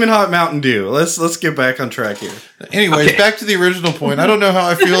 Flamin' hot Mountain Dew. Let's get back on track here. Anyways, Okay. back to the original point. I don't know how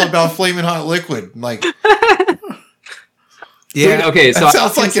I feel about flaming hot liquid. Like Yeah. Dude, okay, so that I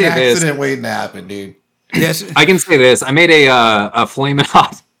sounds can like an say this. accident waiting to happen, dude. Yes. I can say this. I made a flaming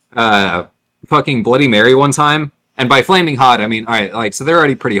hot fucking Bloody Mary one time. And by flaming hot, I mean, all right, like, so they're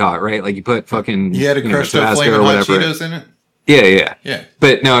already pretty hot, right? Like, you put fucking You had a crushed up Tabasco flaming or hot whatever. Cheetos in it. Yeah. Yeah.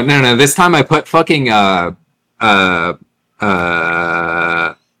 But no. This time I put fucking,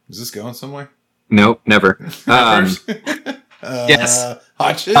 Is this going somewhere? nope, never. Yes.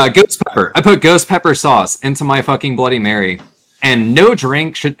 Hot shit. Ghost pepper. I put ghost pepper sauce into my fucking Bloody Mary. And no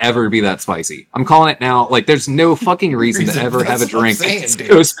drink should ever be that spicy. I'm calling it now. Like, there's no fucking reason to ever have a That's what I'm drink saying, that's dude.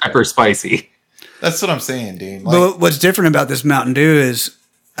 ghost pepper spicy. That's what I'm saying, dude. Like, But what's different about this Mountain Dew is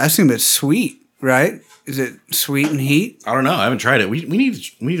I assume it's sweet, right? Is it sweet and heat I don't know. I haven't tried it. We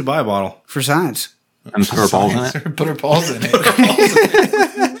need to buy a bottle for science? And put our balls in it. Put our balls in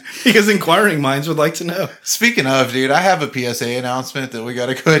it. because inquiring minds would like to know. Speaking of, dude, I have a PSA announcement that we got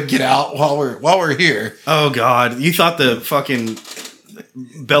to go ahead and get out while we're here. Oh God, you thought the fucking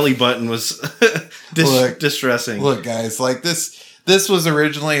belly button was distressing. Look, guys, like this was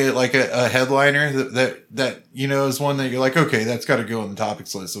originally like a headliner that you know is one that you're like, okay, that's got to go on the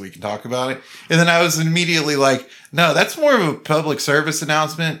topics list so we can talk about it. And then I was immediately like, no, that's more of a public service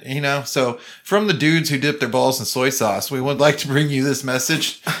announcement, you know. So from the dudes who dip their balls in soy sauce, we would like to bring you this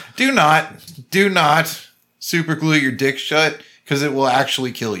message: do not super glue your dick shut because it will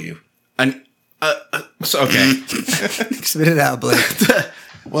actually kill you. And so okay, Spit it out, Blake.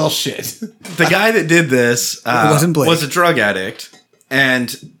 Well, shit. the guy that did this wasn't Blake. was a drug addict,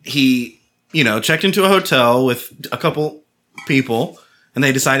 and he, checked into a hotel with a couple people, and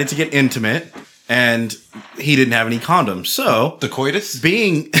they decided to get intimate, and he didn't have any condoms. So The coitus?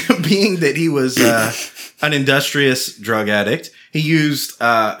 being that he was an industrious drug addict, he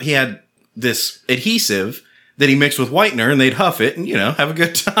had this adhesive that he mixed with whitener, and they'd huff it and have a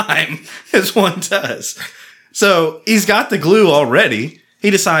good time as one does. So he's got the glue already. He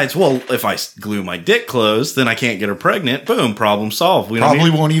decides, well, if I glue my dick closed, then I can't get her pregnant. Boom, problem solved. We don't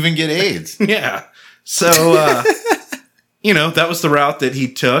Probably need- won't even get AIDS. yeah. So that was the route that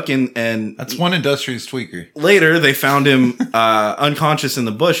he took, and That's one industrious tweaker. later, they found him unconscious in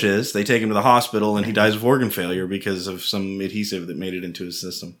the bushes. They take him to the hospital, and he dies of organ failure because of some adhesive that made it into his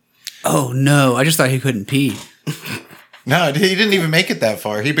system. Oh no! I just thought he couldn't pee. No, he didn't even make it that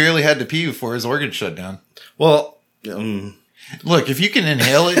far. He barely had to pee before his organs shut down. Well, Look, if you can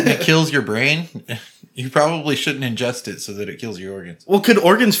inhale it and it kills your brain, you probably shouldn't ingest it so that it kills your organs. could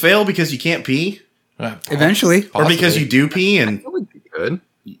organs fail because you can't pee, Eventually. or because Possibly. you do pee and That would be good.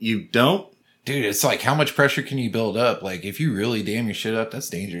 you don't? Dude, it's like, how much pressure can you build up? Like, if you really damn your shit up, that's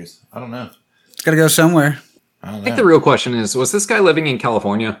dangerous. I don't know. It's got to go somewhere. I don't I think know. the real question is, was this guy living in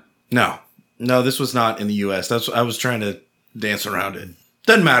California? No, this was not in the U.S. That's I was trying to dance around it.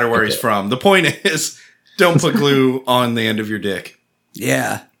 Doesn't matter where he's from. The point is, don't put glue on the end of your dick.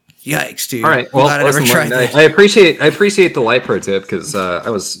 Yeah. Yikes, dude. All right. Well, Glad I never listen, tried Martin, that. I appreciate the life pro tip because I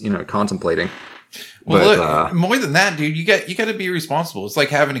was contemplating. Well, But, look, more than that, dude, you got to be responsible. It's like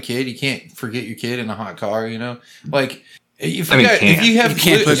having a kid. You can't forget your kid in a hot car, Like, if you, I mean, got, can't. if you have You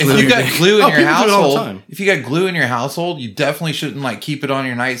can't glue, put if glue you in got your dick. glue in Oh, your people do it all the household, time. if you got glue in your household, you definitely shouldn't like keep it on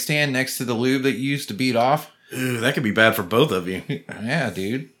your nightstand next to the lube that you used to beat off. Ooh, that could be bad for both of you. Yeah,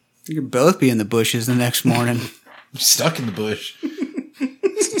 dude, You could both be in the bushes the next morning. stuck in the bush.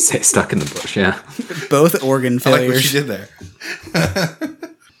 Stay stuck in the bush. Yeah. Both organ I like what failures. she did there.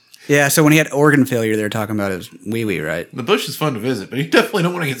 Yeah, so when he had organ failure, they were talking about his wee-wee, right? The bush is fun to visit, but you definitely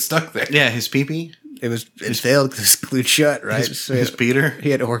don't want to get stuck there. Yeah, his pee-pee, It failed because it's glued shut, right? So his Peter.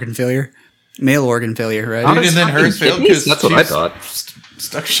 he had organ failure. Male organ failure, right? Dude, and then hers failed Kidneys? because That's what I thought.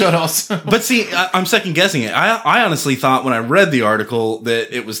 Stuck shut also. But see, I'm second guessing it. I honestly thought when I read the article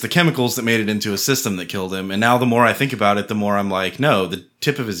that it was the chemicals that made it into a system that killed him. And now the more I think about it, the more I'm like, no, the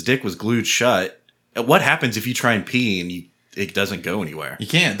tip of his dick was glued shut. What happens if you try and pee and it doesn't go anywhere? You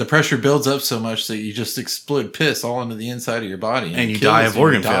can't. The pressure builds up so much that you just explode piss all into the inside of your body, And you it kills die of you.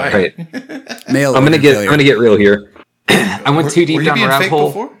 organ You die. Right. Male I'm organ failure. gonna get real here. I went too Were deep you down the being rabbit fake hole.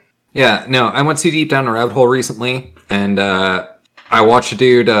 before? Yeah, no, I went too deep down the rabbit hole recently, and I watched a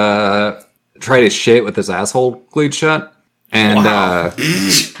dude try to shit with his asshole glued shut, and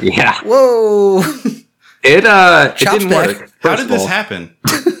yeah, Whoa! it Chops didn't back. work. How first did of this all. happen?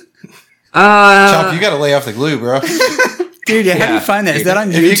 Chop, you got to lay off the glue, bro. Dude, how do Yeah. you find that? Is that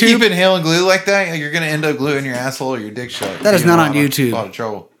on If you YouTube? keep inhaling glue like that, you're gonna end up gluing your asshole or your dick shut. That is You're not in on a YouTube. lot of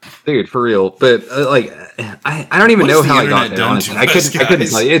trouble. Dude, for real. But I don't even What know has the how I got internet there. done Honestly, to I us, couldn't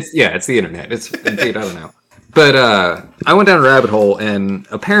guys? tell you. It's the internet. Dude, I don't know. But I went down a rabbit hole, and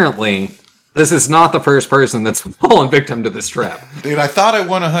apparently, this is not the first person that's fallen victim to this trap. Dude, I thought I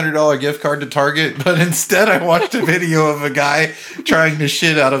won a $100 gift card to Target, but instead I watched a video of a guy trying to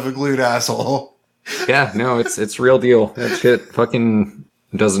shit out of a glued asshole. Yeah, no, it's real deal. That shit fucking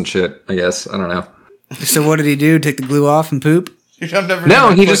doesn't shit. I guess I don't know. So what did he do? Take the glue off and poop? Dude, I've never No,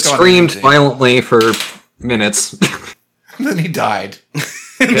 even he clicked just on screamed anything. violently for minutes. And then he died.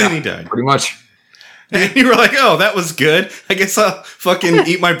 And then he died. Pretty much. And you were like, oh, that was good. I guess I'll fucking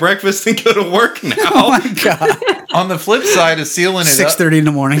eat my breakfast and go to work now. Oh my god! On the flip side of sealing it up, 6:30 in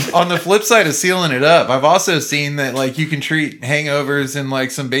the morning. on the flip side of sealing it up, I've also seen that like you can treat hangovers and like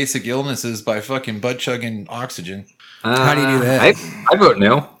some basic illnesses by fucking butt chugging oxygen. How do you do that? I vote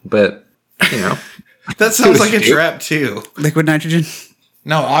no, but you know. That sounds like a trap, too. Liquid nitrogen.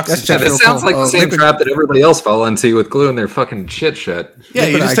 No, oxygen. That's This sounds like the same liquid- trap that everybody else fell into with gluing their fucking shit shut. Yeah,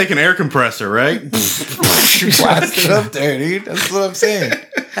 you Liquid just eye- take an air compressor, right? Blast it up there, dude. That's what I'm saying.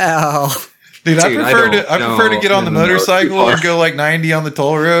 Ow. Dude, I Dude, prefer I to get on the no, motorcycle too far. and go like 90 on the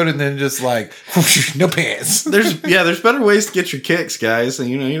toll road and then just like no pants. There's better ways to get your kicks, guys. And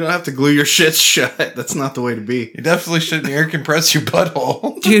you don't have to glue your shit shut. That's not the way to be. You definitely shouldn't air compress your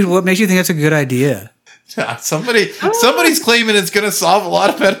butthole. Dude, what makes you think that's a good idea? Somebody's claiming it's going to solve a lot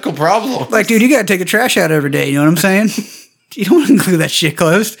of medical problems. Like, dude, you gotta take the trash out every day. You know what I'm saying? You don't want to glue that shit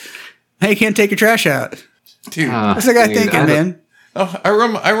closed. Now you can't take your trash out. Dude, What's the guy thinking, man? oh, I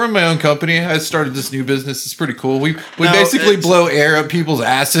run my own company. I started this new business. It's pretty cool. We No, basically it's- blow air up people's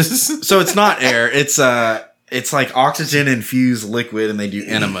asses. So it's not air. It's like oxygen infused liquid, and they do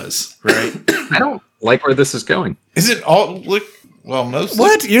enemas, right? I don't like where this is going. Is it all look? Well, most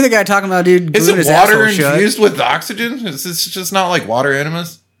What? You're the guy talking about, dude, Is gluing it his water asshole shut. infused with oxygen? Is this just not like water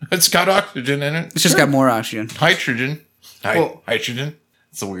enemas? It's got oxygen in it. It's just got more oxygen. Hydrogen. Well- Hydrogen.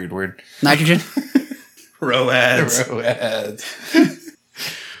 It's a weird word. Nitrogen? Roads. Roads.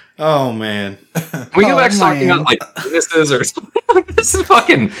 Oh man. We go back to talking man. about like penises or something. Like, this is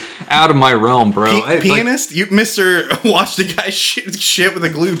fucking out of my realm, bro. Pianist? You Mr. watched a guy shit with a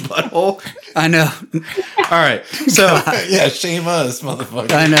glued butthole? I know. All right. So Yeah, shame us,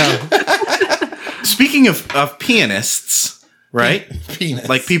 motherfucker. I know. speaking of pianists, right? Penis.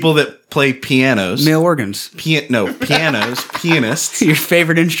 Like people that play pianos. Male organs. Pianos, pianists. Your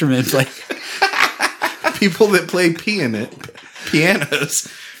favorite instruments. Like, People that play pianos. Pianists.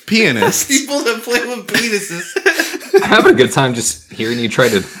 people that play with penises. I'm having a good time just hearing you try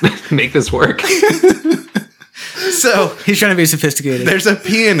to make this work. So he's trying to be sophisticated. there's a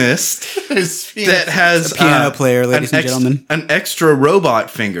pianist that has piano player, ladies and gentlemen. an extra robot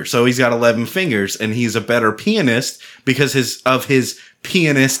finger. So he's got 11 fingers, and he's a better pianist because of his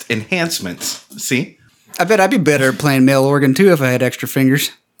pianist enhancements. See? I bet I'd be better at playing male organ too if I had extra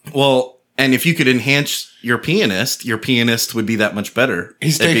fingers. Well, and if you could enhance your pianist would be that much better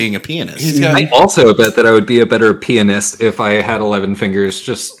He's at taking- being a pianist. He's got I also bet that I would be a better pianist if I had 11 fingers.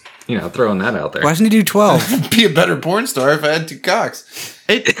 Just, throwing that out there. Why doesn't he do 12? be a better porn star if I had two cocks.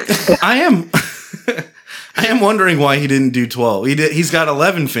 I am I am wondering why he didn't do 12. He's got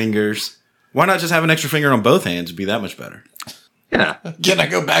 11 fingers. Why not just have an extra finger on both hands? It'd be that much better. Yeah. Can I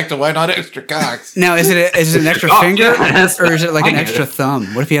go back to why not extra cocks? Now, is it an extra Oh, finger yes. or is it like I an get extra it.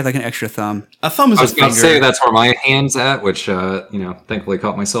 thumb? What if you had like an extra thumb? A thumb is I was a going to finger, say that's where my hand's at, which, thankfully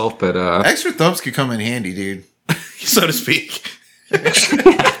caught myself. But Extra thumbs could come in handy, dude. so to speak.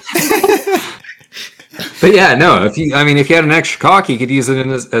 but yeah, no. If you had an extra cock, you could use it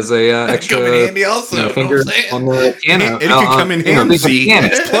as a extra Come in handy also. you know what finger I'm saying? on the piano. It could come in being a handsy.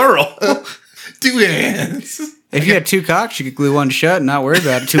 pianist. It's plural. 2 hands. If you had two cocks, you could glue one shut and not worry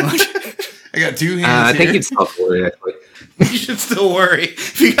about it too much. I got 2 hands. I think here. you'd stop worry actually. You should still worry.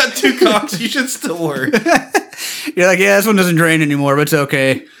 If you got 2 cocks, you should still worry. You're like, yeah, this one doesn't drain anymore, but it's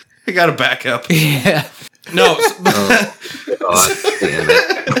okay. I got a backup. Yeah. No. God damn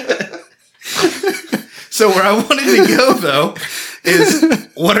it. So where I wanted to go though is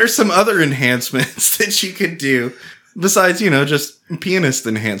what are some other enhancements that you could do besides, just pianist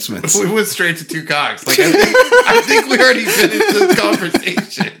enhancements? We went straight to 2 cocks. Like I think we already finished this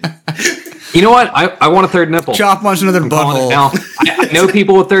conversation. You know what? I want a third nipple. Chop wants another Calling it butthole. now. I know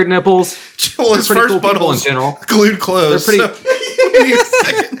people with third nipples. Well, his They're pretty first cool people in butthole's general. glued closed. They're pretty- So you need a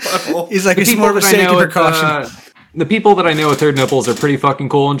second butthole. He's like, The it's people more of a that I safety know with, precaution. the people that I know with third nipples are pretty fucking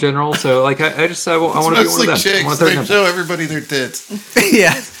cool in general. So like, I want to be one Mostly of them. I chicks. want a third They nipple. show everybody their tits.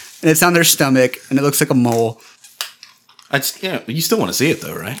 Yeah. And it's on their stomach and it looks like a mole. You still want to see it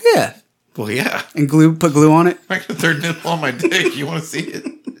though, right? Yeah. Well, yeah. And put glue on it. I got a third nipple on my dick. You want to see it?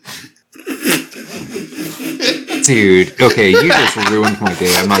 Dude, okay, you just ruined my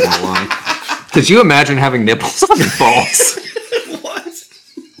day. I'm not gonna lie. Could you imagine having nipples on your balls? What?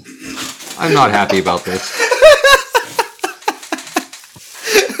 I'm not happy about this.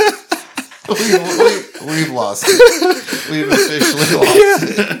 We've lost it. We've officially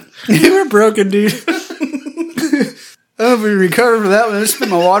lost it. You were broken, dude. Oh, we recovered from that one. I just spit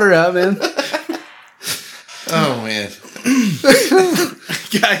my water out, man. Oh man.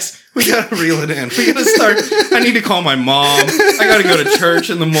 Guys, we gotta reel it in. We gotta start. I need to call my mom. I gotta go to church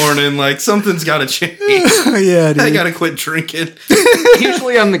in the morning. Like, something's gotta change. Oh, yeah, dude. I gotta quit drinking.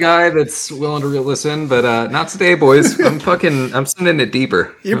 Usually I'm the guy that's willing to reel this in, but not today, boys. I'm sending it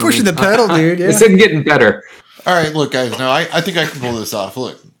deeper. You're pushing the pedal, dude. Yeah. This isn't getting better. All right, look, guys. No, I think I can pull this off.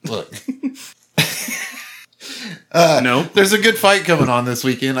 Look. No. There's a good fight coming on this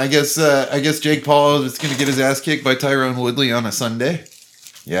weekend. I guess Jake Paul is going to get his ass kicked by Tyrone Woodley on a Sunday.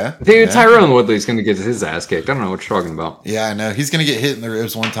 Yeah, Dude, yeah. Tyrone Woodley's gonna get his ass kicked. I don't know what you're talking about. Yeah, I know. He's gonna get hit in the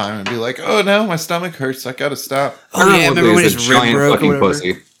ribs one time and be like, "Oh no, my stomach hurts. I gotta stop." Oh, Tyrone yeah, remember Woodley when is his a rib giant broke or fucking whatever?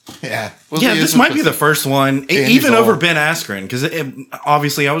 Yeah, pussy. Yeah, this might be the first one, he's even over old. Ben Askren, because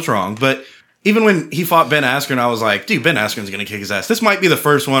obviously I was wrong. But even when he fought Ben Askren, I was like, dude, Ben Askren's going to kick his ass. This might be the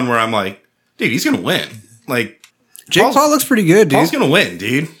first one where I'm like, dude, he's going to win. Like, Jake Paul looks pretty good, dude. Paul's going to win,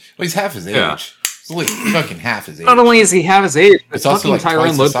 dude. Well, he's half his age. Yeah. He's like fucking half his age. Not only is he have his age, but It's also fucking like Tyrone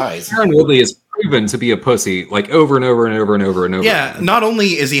twice the Woodley. size. Tyrone Woodley is proven to be a pussy like over and over and over and over and over. Yeah, not only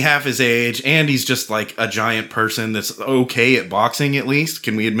is he half his age, and he's just like a giant person that's okay at boxing, at least.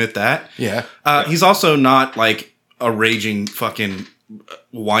 Can we admit that? Yeah. He's also not like a raging fucking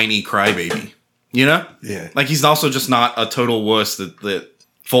whiny crybaby. You know? Yeah. Like, he's also just not a total wuss that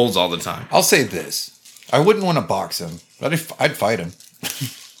folds all the time. I'll say this: I wouldn't want to box him, but I'd fight him.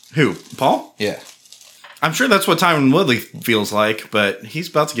 Who? Paul? Yeah. I'm sure that's what Tyron Woodley feels like, but he's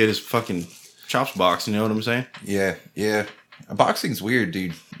about to get his fucking chops boxed. You know what I'm saying? Yeah. Yeah. Boxing's weird,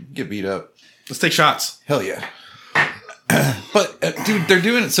 dude. You get beat up. Let's take shots. Hell yeah. But dude, they're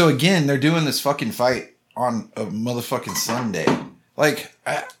doing it. So again, they're doing this fucking fight on a motherfucking Sunday. Like,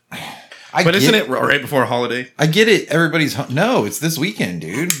 But isn't it right before a holiday? I get it. Everybody's no. It's this weekend,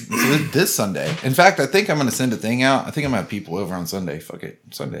 dude. It's this Sunday. In fact, I think I'm gonna send a thing out. I think I'm gonna have people over on Sunday. Fuck it,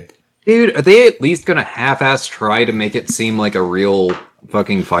 Sunday. Dude, are they at least gonna half-ass try to make it seem like a real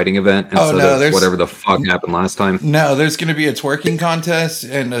fucking fighting event instead no, of there's- whatever the fuck happened last time? No, there's gonna be a twerking contest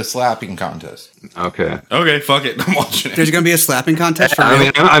and a slapping contest. Okay. Okay, fuck it. I'm watching it. There's gonna be a slapping contest for I real?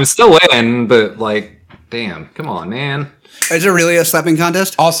 mean, I'm still in, but like, damn, come on, man. Is there really a slapping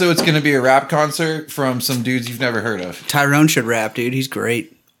contest? Also, it's gonna be a rap concert from some dudes you've never heard of. Tyrone should rap, dude. He's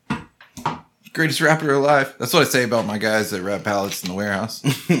great. Greatest rapper alive. That's what I say about my guys that rap pallets in the warehouse.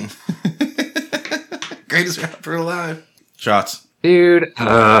 Greatest rapper alive. Shots. Dude,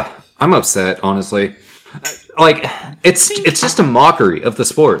 I'm upset, honestly. Like, it's just a mockery of the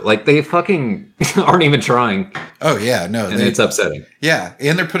sport. Like, they fucking aren't even trying, Oh yeah, no, and it's upsetting. yeah,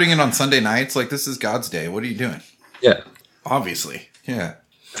 and they're putting it on Sunday nights. Like this is God's day. What are you doing? Yeah. Obviously. Yeah,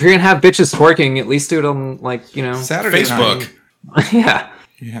 If you're gonna have bitches twerking, at least do it on, like, you know... Saturday Facebook. night. Yeah.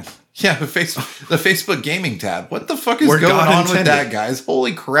 Yeah, yeah. The Facebook gaming tab. What the fuck is Where going God on with intended. that, guys?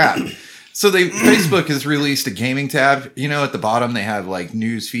 Holy crap! So Facebook has released a gaming tab. You know, at the bottom they have like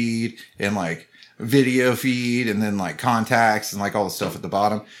news feed and like video feed and then like contacts and like all the stuff at the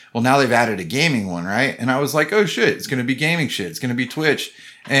bottom. Well, now they've added a gaming one, right? And I was like, oh shit, it's gonna be gaming shit. It's gonna be Twitch.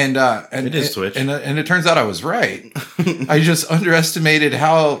 And It is Twitch. and it turns out I was right. I just underestimated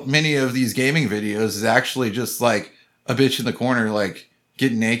how many of these gaming videos is actually just like a bitch in the corner, like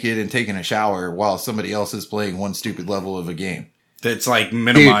getting naked and taking a shower while somebody else is playing one stupid level of a game. That's like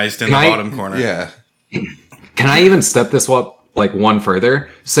minimized Dude, in the can I- bottom corner. Yeah. Can I even step this up, like, one further?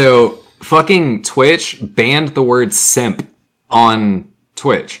 So, fucking Twitch banned the word simp on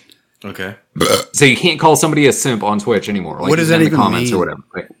Twitch. Okay. So you can't call somebody a simp on Twitch anymore. Like, What does even that in the even comments mean? or whatever.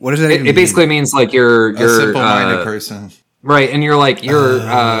 Right? What does that even It basically means like you're A simple-minded uh, person. right, and you're like you're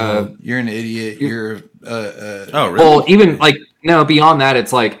You're an idiot. You're Oh, really? well, even like no, beyond that,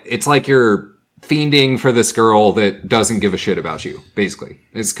 it's like you're fiending for this girl that doesn't give a shit about you. Basically,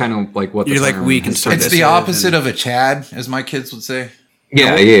 it's kind of like what the You're, like, term weak and has stuff. it's this the is, opposite of a Chad, as my kids would say.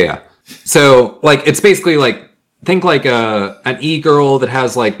 Yeah. So like it's basically like think like an e-girl that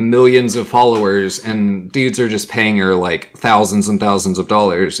has like millions of followers and dudes are just paying her like thousands and thousands of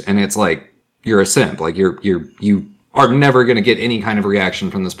dollars and it's like you're a simp. Like you are never gonna get any kind of reaction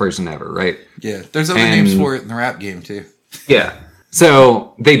from this person ever, right? Yeah. There's other And- names for it in the rap game too. Yeah.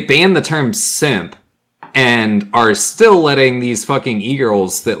 So they banned the term simp and are still letting these fucking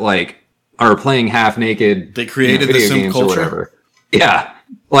e-girls that like are playing half naked. They created the video simp games or culture? whatever. Yeah.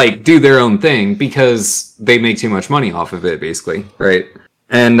 Like do their own thing because they make too much money off of it, basically. Right.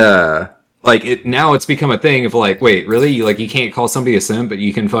 And like it now it's become a thing of like, wait, really? You can't call somebody a simp, but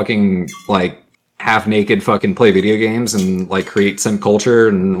you can fucking like half naked fucking play video games and like create simp culture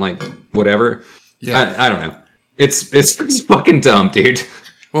and like whatever. Yeah. I don't know. It's fucking dumb, dude.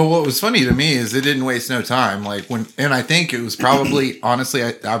 Well, what was funny to me is it didn't waste no time. Like and I think it was probably, honestly,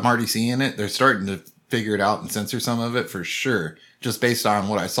 I'm already seeing it. They're starting to figure it out and censor some of it for sure, just based on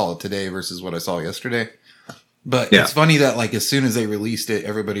what I saw today versus what I saw yesterday. But Yeah. it's funny that like as soon as they released it,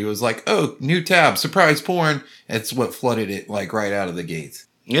 everybody was like, "Oh, new tab, surprise porn!" It's what flooded it like right out of the gates.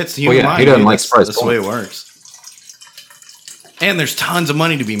 It's human yeah, mind. he doesn't dude. like That's- surprise That's the way porn. it works. And there's tons of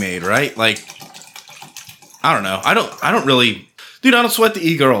money to be made, right? Like, I don't know. I don't really, dude. I don't sweat the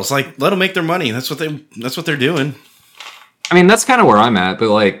e-girls. Like, let them make their money. That's what they're doing. I mean, that's kind of where I'm at, but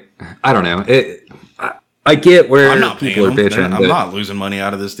like, I don't know. I get where I'm not paying people are them. bitching. I'm but- not losing money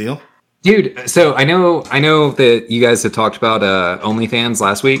out of this deal. Dude, so I know that you guys had talked about OnlyFans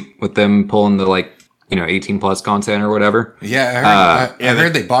last week with them pulling the 18 plus content or whatever. Yeah, I yeah,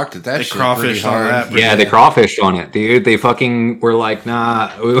 heard they balked at that they shit pretty crawfished on hard. that. Yeah, they crawfished on it, dude. They fucking were like,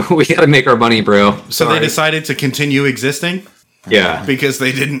 nah, we gotta make our money, bro. So Sorry. they decided to continue existing Yeah. because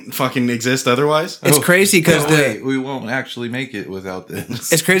they didn't fucking exist otherwise. It's crazy because wait, we won't actually make it without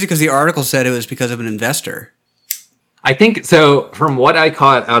this. it's crazy because the article said it was because of an investor. I think so. From what I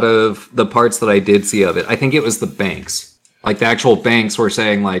caught out of the parts that I did see of it, I think it was the banks. Like the actual banks were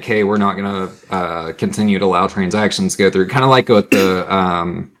saying, like, "Hey, we're not going to continue to allow transactions to go through." Kind of like with the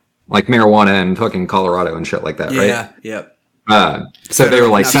like marijuana in fucking Colorado and shit like that, right? Yeah. Yep. So they were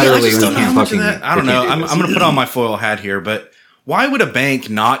like, See, I federally, just we don't know can't how much of fucking. that- I don't we know. can't I'm do this. going to put on my foil hat here, but why would a bank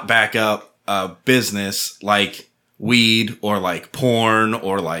not back up a business like weed or like porn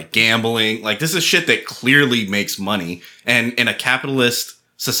or like gambling? Like this is shit that clearly makes money, and in a capitalist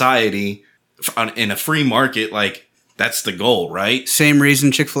society, in a free market, like that's the goal, right? Same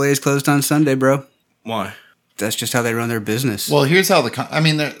reason Chick-fil-A is closed on Sunday, bro. Why? That's just how they run their business. Well, here's how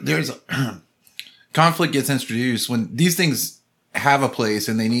there's conflict gets introduced when these things have a place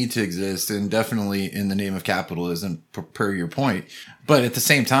and they need to exist, and definitely in the name of capitalism, per your point. But at the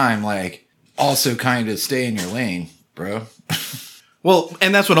same time, like, also kind of stay in your lane, bro. Well,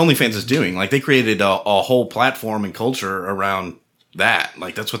 and that's what OnlyFans is doing. Like they created a whole platform and culture around that.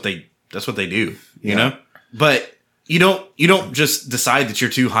 Like that's what they do, you know? But you don't just decide that you're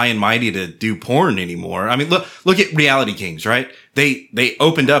too high and mighty to do porn anymore. I mean, look at Reality Kings, right? They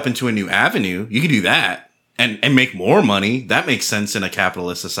opened up into a new avenue. You can do that and make more money. That makes sense in a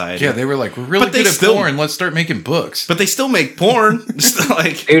capitalist society. Yeah, they were like, we're really But they good at still- porn. Let's start making books. But they still make porn. Just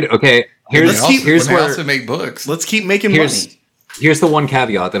like Dude, okay. They Here's also where make books. let's keep making here's money. here's the one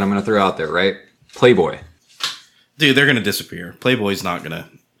caveat that I'm going to throw out there, right? Playboy. Dude, they're gonna disappear. Playboy's not gonna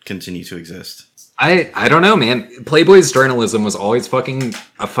continue to exist. I don't know, man. Playboy's journalism was always fucking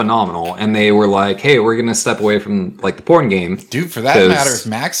phenomenal, and they were like, "Hey, we're gonna step away from like the porn game." Dude, for that 'Cause- matter,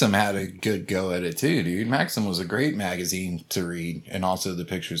 Maxim had a good go at it too, dude. Maxim was a great magazine to read, and also the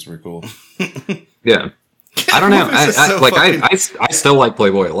pictures were cool. Yeah, I don't know. This is so fucking- I still like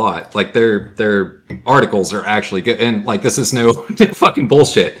Playboy a lot. Like their articles are actually good, and like this is no fucking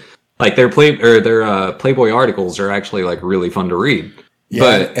bullshit. Like their Playboy articles are actually like really fun to read. Yeah,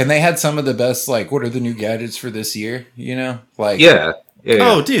 But and they had some of the best, like, what are the new gadgets for this year? You know, like, yeah.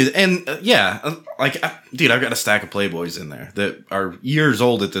 Oh, dude, and dude, I've got a stack of Playboys in there that are years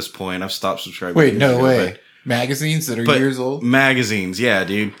old at this point. I've stopped subscribing. wait, years no ago, way, magazines that are but years old. magazines, yeah,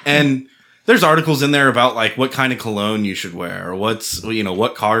 dude, and there's articles in there about like what kind of cologne you should wear, or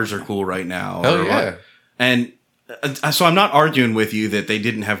what cars are cool right now. Oh or yeah, what- and so I'm not arguing with you that they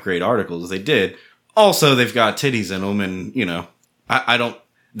didn't have great articles. They did. Also, they've got titties in them, and I don't.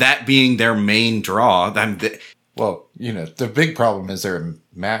 That being their main draw, well, the big problem is they're a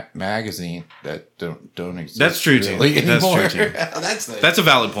magazine that don't exist. That's true, too. really That's anymore. true, too. That's a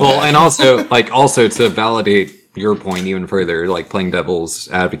valid point. Well, and also to validate your point even further, like playing devil's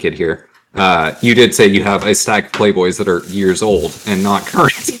advocate here, you did say you have a stack of Playboys that are years old and not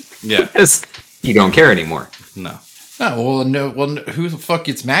current. Yeah. Because you don't care anymore. No. no. Who the fuck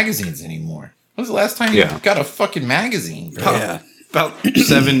gets magazines anymore? When was the last time Yeah. you got a fucking magazine, bro? yeah. About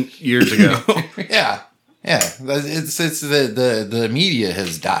 7 years ago. Yeah. It's the media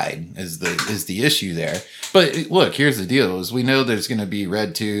has died is the issue there. But look, here's the deal: is we know there's going to be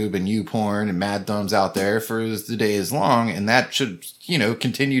RedTube and YouPorn and Mad Thumbs out there for as the day is long, and that should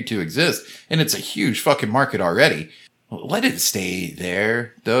continue to exist. And it's a huge fucking market already. Let it stay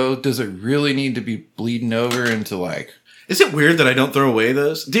there, though. Does it really need to be bleeding over into like? Is it weird that I don't throw away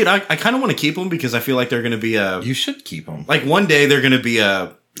those? Dude, I kind of want to keep them because I feel like they're going to be You should keep them. like one day they're going to be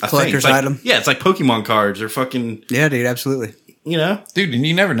a Collector's thing. It's like- item. Yeah, it's like Pokemon cards or fucking, Yeah, dude, absolutely. Dude, and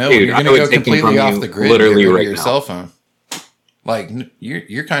you never know Dude, when I you're would going to go take them completely from off you the grid literally with right your now. cell phone. Like,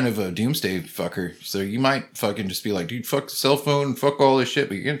 you're kind of a doomsday fucker, so you might fucking just be like, dude, fuck the cell phone, fuck all this shit,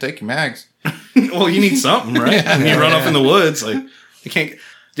 but you're going to take your mags. well, you need something, right? And you run off in the woods. Like, you can't,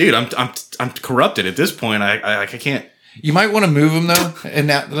 dude, I'm corrupted at this point. I can't. You might want to move them, though, and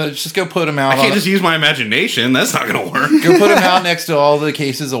now, let's just go put them out. I can't just use my imagination. That's not going to work. Go put them out next to all the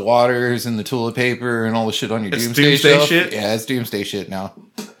cases of waters and the toilet paper and all the shit on your It's doomsday, doomsday shelf. shit? Yeah, it's doomsday shit now.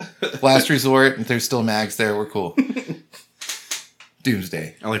 Last resort, if there's still mags there, we're cool.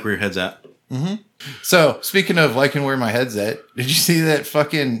 Doomsday. I like where your head's at. So, speaking of liking where my head's at, did you see that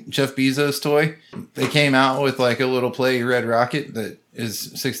fucking Jeff Bezos toy? They came out with like a little play Red Rocket that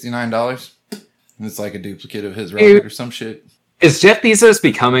is $69. And it's like a duplicate of his rocket or some shit. Is Jeff Bezos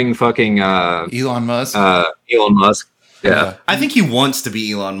becoming fucking Elon Musk. Elon Musk? Yeah. I think he wants to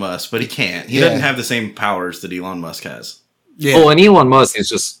be Elon Musk, but he can't. He Yeah. doesn't have the same powers that Elon Musk has. Yeah. Well, and Elon Musk is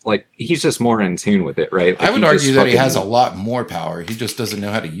just like he's just more in tune with it, right? Like, I would he argue just that he has a fucking- lot more power. He just doesn't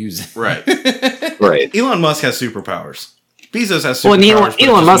know how to use it. Right. right. Elon Musk has superpowers. Bezos has superpowers. Well, and but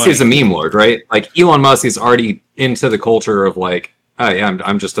Elon it's Musk is a money. meme lord, right? Like Elon Musk is already into the culture of like, oh yeah,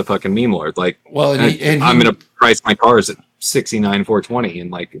 I'm just a fucking meme lord. Like, Well, and I'm gonna price my cars at 69,420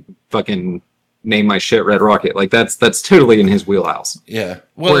 and like fucking name my shit Red Rocket. Like that's totally in his wheelhouse. yeah.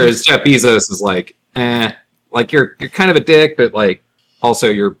 Well, Whereas Jeff Bezos is like, like you're kind of a dick, but like also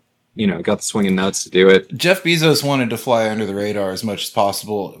you're got the swinging nuts to do it. Jeff Bezos wanted to fly under the radar as much as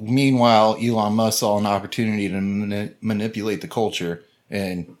possible. Meanwhile, Elon Musk saw an opportunity to manipulate the culture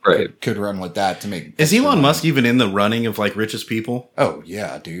and Right. could run with that to make. Is Elon Musk even in the running of like richest people? Oh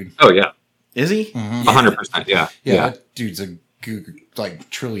yeah, dude. Oh yeah, Is he? 100%. Yeah, Yeah, that dude's a like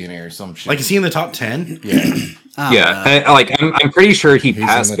trillionaire or some shit. Like, is he in the top 10? yeah, I don't yeah. know. I'm pretty sure he He's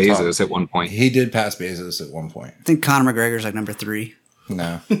passed in the top. Bezos at one point. he did pass Bezos at one point. I think Conor McGregor's like number 3.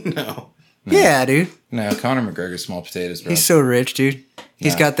 No, No. Yeah, dude. no, Conor McGregor's small potatoes, bro. He's so rich, dude.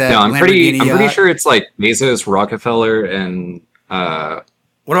 He's Yeah. got that No, I'm pretty Lamborghini yacht. sure it's like Bezos, Rockefeller, and What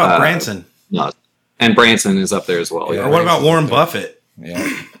about Branson? no, and Branson is up there as well. Yeah. Or what about Warren Buffett? Yeah,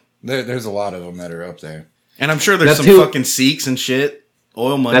 there's a lot of them that are up there. And I'm sure there's That's some who- fucking Sikhs and shit.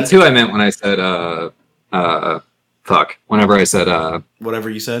 Oil money. That's who I meant when I said fuck. Whenever I said Whatever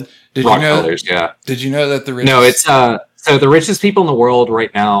you said. Did you know? Rockefellers, yeah. Did you know that the richest, No, it's so the richest people in the world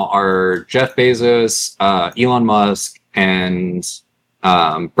right now are Jeff Bezos, Elon Musk, and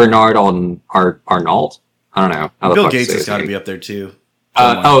Bernard Arnault. I don't know. How the Bill fuck to Gates say has his got to name. be up there too.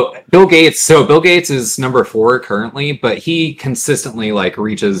 Bill Gates. So Bill Gates is number 4 currently, but he consistently like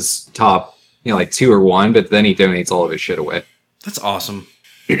reaches top, like 2 or 1, but then he donates all of his shit away. That's awesome.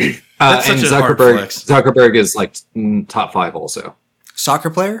 That's And such a hard Zuckerberg, flex. Zuckerberg is like top 5 also. Soccer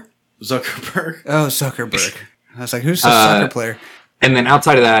player? Zuckerberg. Oh, Zuckerberg. I was like, who's the soccer player? And then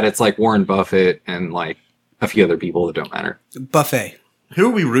outside of that, it's like Warren Buffett and like a few other people that don't matter. Buffet. Who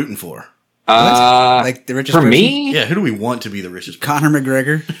are we rooting for? Like the richest For person? me, Yeah, who do we want to be the richest? Conor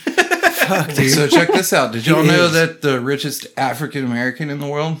McGregor. Fuck, dude. So check this out. Did y'all He know is. that the richest African American in the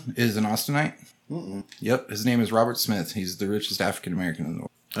world is an Austinite? Yep, his name is Robert Smith. He's the richest African American in the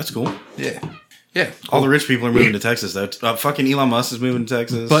world. That's cool. Yeah, yeah. All the rich people are moving to Texas, though. Fucking Elon Musk is moving to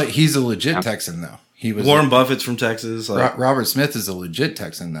Texas. But he's a legit Texan, though. He was Warren Buffett's from Texas. Like, Robert Smith is a legit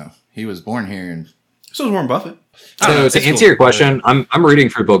Texan, though. He was born here, and so is Warren Buffett. I don't so know, to it's answer cool. your question, I'm rooting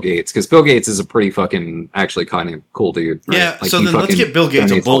for Bill Gates because Bill Gates is a pretty fucking actually kind of cool dude. Right? Yeah, so he then let's fucking get Bill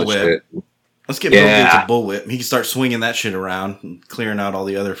Gates a donates all that bullwhip. shit. Let's get Bill Yeah. Gates a bullwhip. He can start swinging that shit around and clearing out all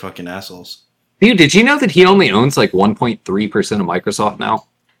the other fucking assholes. Dude, did you know that he only owns like 1.3% of Microsoft now?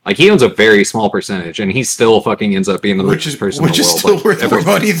 Like he owns a very small percentage, and he still fucking ends up being the which richest is person which in the is world. still worth every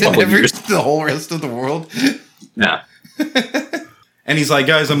more money than couple years. the whole rest of the world. Yeah. And he's like,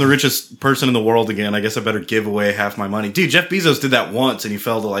 guys, I'm the richest person in the world again. I guess I better give away half my money. Dude, Jeff Bezos did that once and he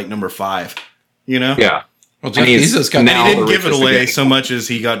fell to like number 5. You know? Yeah. Well, Jeff And he's Bezos got now He didn't the give it richest away again. so much as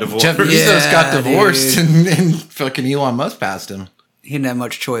he got divorced. Jeff Bezos Yeah, got divorced, dude. and fucking Elon Musk passed him. He didn't have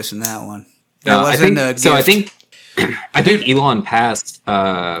much choice in that one. No, That I wasn't think a so. I gift. think I think Elon passed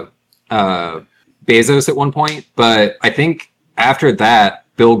Bezos at one point, but I think after that,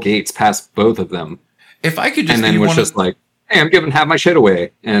 Bill Gates passed both of them, If I could just and then be was one just like, "Hey, I'm giving half my shit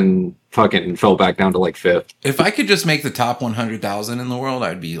away," and fucking fell back down to like 5th. if I could just make the top 100,000 in the world,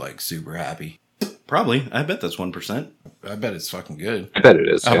 I'd be like super happy. Probably. I bet that's 1%. I bet it's fucking good. I bet it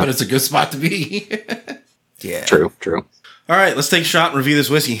is. I Yeah. bet it's a good spot to be. Yeah. True. All right, let's take a shot and review this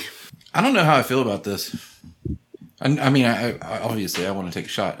whiskey. I don't know how I feel about this. I mean, I obviously I want to take a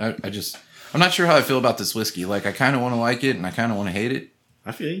shot. I'm not sure how I feel about this whiskey. Like, I kind of want to like it, and I kind of want to hate it.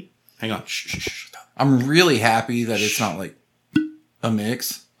 I feel you. Hang on. Shh. I'm really happy that it's not like a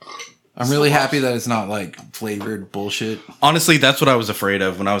mix. I'm really happy that it's not like flavored bullshit. Honestly, that's what I was afraid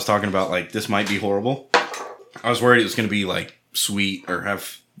of when I was talking about, like, this might be horrible. I was worried it was going to be, like, sweet or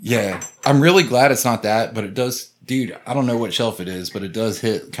have... Yeah, I'm really glad it's not that, but it does, dude. I don't know what shelf it is, but it does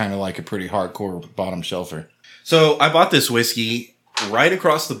hit kind of like a pretty hardcore bottom shelfer. So, I bought this whiskey right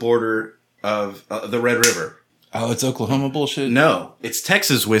across the border of the Red River. Oh, it's Oklahoma bullshit. No, it's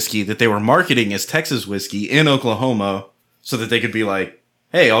Texas whiskey that they were marketing as Texas whiskey in Oklahoma so that they could be like,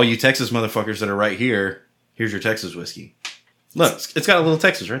 hey, all you Texas motherfuckers that are right here, here's your Texas whiskey. Look, it's got a little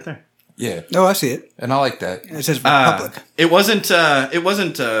Texas right there. Yeah, Oh, I see it. and I like that. It says Republic. It wasn't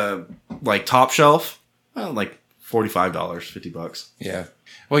like top shelf, like $45, $50. Yeah.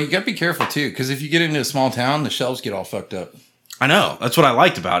 Well, you gotta be careful too, because if you get into a small town, the shelves get all fucked up. I know. That's what I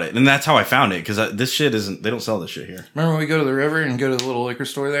liked about it. And that's how I found it. Because this shit isn't, they don't sell this shit here. Remember when we go to the river and go to the little liquor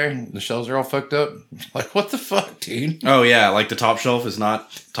store there? The shelves are all fucked up. Like, what the fuck, dude? Oh, yeah. Like the top shelf is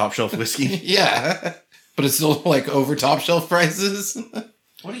not top shelf whiskey. Yeah. But it's still like over top shelf prices.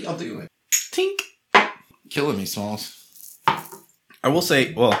 What are y'all doing? Tink. Killing me, Smalls. I will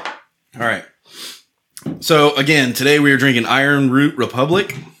say, well, all right. So, again, today we are drinking Iron Root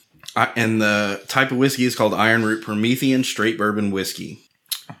Republic. And the type of whiskey is called Iron Root Promethean Straight Bourbon Whiskey.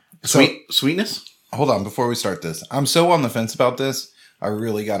 Sweetness? Hold on, before we start this. I'm so on the fence about this. I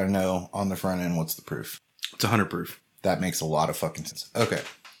really got to know on the front end what's the proof. It's 100 proof. That makes a lot of fucking sense. Okay.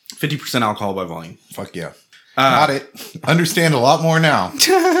 50% alcohol by volume. Fuck yeah. Got it. Understand a lot more now.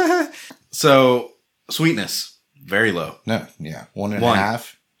 So, sweetness. Very low. No, yeah.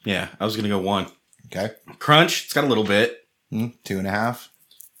 1.5. Yeah, I was going to go 1. Okay. Crunch, it's got a little bit. 2.5.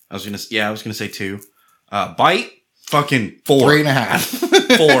 I was gonna say 2. Bite, fucking 4.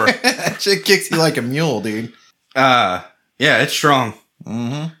 3.5. 4. That shit kicks you like a mule, dude. Yeah, it's strong.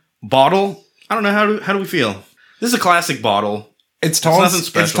 Mm-hmm. Bottle, I don't know, how do we feel? This is a classic bottle. It's tall. It's nothing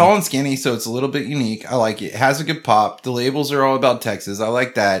special. It's tall and skinny, so it's a little bit unique. I like it. It has a good pop. The labels are all about Texas. I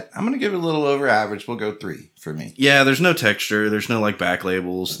like that. I'm gonna give it a little over average. We'll go 3 for me. Yeah, there's no texture. There's no like back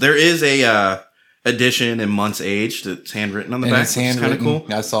labels. There is a edition and months aged. It's handwritten on the back. It's handwritten. Kind of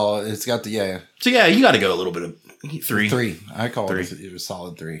cool. I saw it. It's got the So yeah, you got to go a little bit of 3. 3. I call 3. It was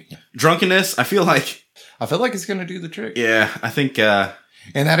solid 3. Drunkenness. I feel like. I feel like it's gonna do the trick. Yeah, I think.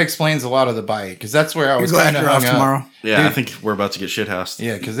 And that explains a lot of the bite because that's where I was glad kind of you're off hung up. tomorrow. Yeah, Dude. I think we're about to get shithoused.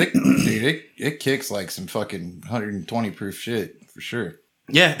 Yeah, because it kicks like some fucking 120 proof shit for sure.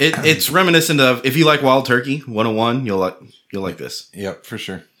 Yeah, it's reminiscent of if you like Wild Turkey 101, you'll like this. Yep, for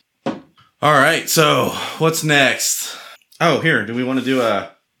sure. All right, so what's next? Oh, here, do we want to do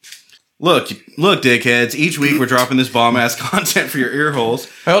a look, dickheads? Each week we're dropping this bomb ass content for your ear holes.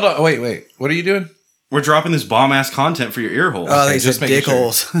 Hold on, wait. What are you doing? We're dropping this bomb ass content for your ear holes. Oh, they just just making dick sure.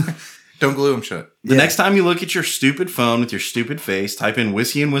 holes. Don't glue them shut. The next time you look at your stupid phone with your stupid face, type in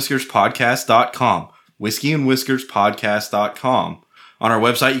whiskeyandwhiskerspodcast.com. Whiskeyandwhiskerspodcast.com. On our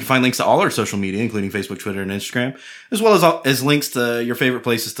website, you can find links to all our social media, including Facebook, Twitter, and Instagram, as well as links to your favorite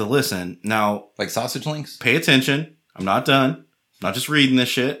places to listen. Now, Like sausage links? pay attention. I'm not done. I'm not just reading this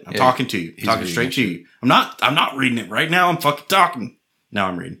shit. I'm talking to you. he's Talking reading straight that to you. I'm not reading it right now. I'm fucking talking. Now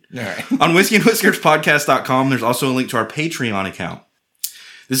I'm reading. All right. On whiskeyandwhiskerspodcast.com, there's also a link to our Patreon account.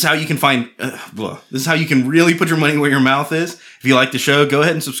 This is how you can this is how you can really put your money where your mouth is. If you like the show, go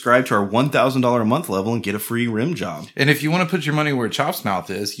ahead and subscribe to our $1,000 a month level and get a free rim job. And if you want to put your money where Chop's mouth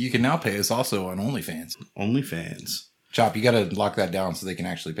is, you can now pay us also on OnlyFans. OnlyFans. Chop, you got to lock that down so they can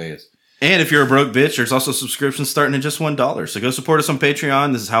actually pay us. And if you're a broke bitch, there's also subscriptions starting at just $1. So go support us on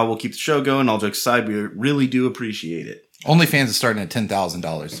Patreon. This is how we'll keep the show going. All jokes aside, we really do appreciate it. OnlyFans is starting at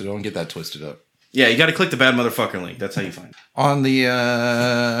 $10,000, so don't get that twisted up. Yeah, you got to click the bad motherfucker link. That's how you find it. On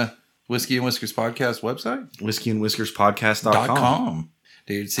the Whiskey and Whiskers podcast website? whiskeyandwhiskerspodcast.com.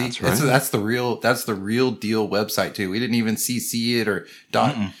 Dude, see, That's right. that's the real deal website too. We didn't even CC it or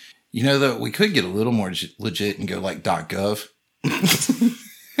dot. You know, though, we could get a little more legit and go like .gov.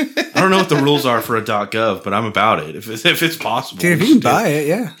 I don't know what the rules are for a .gov, but I'm about it. If it's possible. Dude, if you can buy it,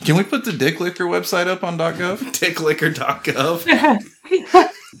 yeah. Can we put the Dick Liquor website up on .gov? Dicklicker.gov.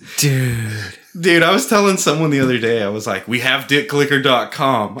 Dude, I was telling someone the other day, I was like, we have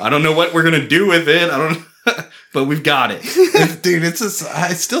dicklicker.com. I don't know what we're going to do with it. I don't but we've got it. Dude,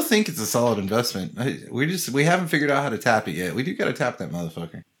 I still think it's a solid investment. We haven't figured out how to tap it yet. We do got to tap that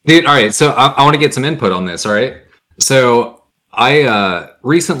motherfucker. Dude, all right. So I want to get some input on this. All right. So I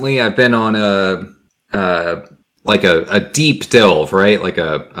recently I've been on a deep delve, right? Like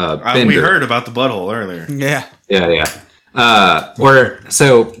a bender. We heard about the butthole earlier. Yeah. Yeah.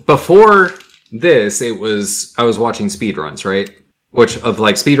 So before this, I was watching speedruns, right? Which of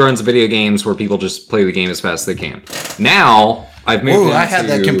like speedruns of video games where people just play the game as fast as they can. Now I've moved. Whoa, I had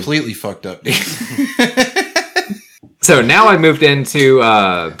that completely fucked up. So now I've moved into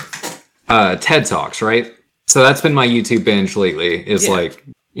TED Talks, right? So that's been my YouTube binge lately. Is like,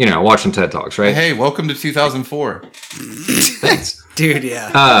 you know, watching TED Talks, right? Hey, welcome to 2004. Thanks. Dude,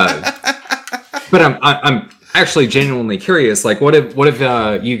 yeah. But I'm actually genuinely curious. Like, what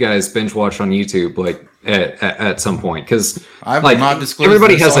if you guys binge watch on YouTube like at some point? Because I will like not disclose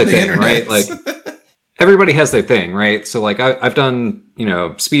everybody this has on their the thing, right? internet. Like everybody has their thing, right? So like I've done, you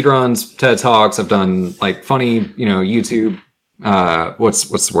know, speed runs, TED Talks. I've done like funny, you know, YouTube. What's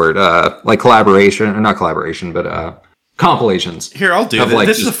the word? Like collaboration or not collaboration, but compilations. Here, I'll do of, this. like,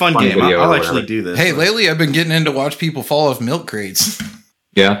 This is a just fun funny game. video I'll or actually whatever. do this. Hey, lately I've been getting into watch people fall off milk crates.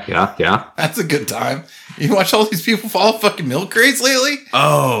 Yeah. That's a good time. You watch all these people fall off fucking milk crates lately?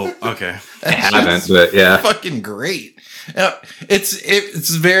 Oh, okay. I haven't, but yeah. Fucking great. It's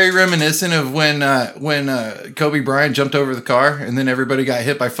very reminiscent of when Kobe Bryant jumped over the car and then everybody got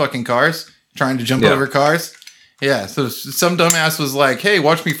hit by fucking cars trying to jump over cars. Yeah, so some dumbass was like, "Hey,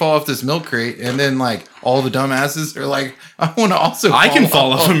 watch me fall off this milk crate," and then like all the dumbasses are like, "I want to also. I can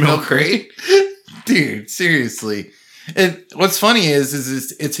fall off a milk crate, dude. Seriously." What's funny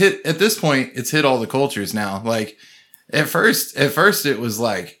is it's hit at this point. It's hit all the cultures now. Like at first it was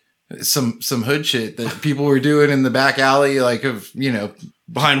like some hood shit that people were doing in the back alley, like of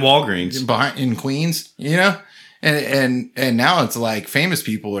behind Walgreens, behind in Queens, and now it's like famous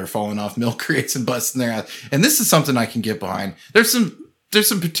people are falling off milk crates and busting their ass. And this is something I can get behind. There's some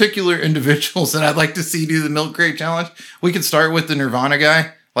particular individuals that I'd like to see do the milk crate challenge. We could start with the Nirvana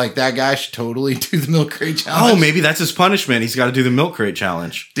guy. Like that guy should totally do the milk crate challenge. Oh, maybe that's his punishment. He's got to do the milk crate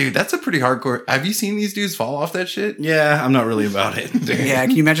challenge. Dude, that's a pretty hardcore. Have you seen these dudes fall off that shit? Yeah, I'm not really about it. Yeah,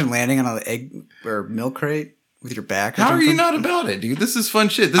 can you imagine landing on an egg or milk crate with your back? How are you not about it, dude? This is fun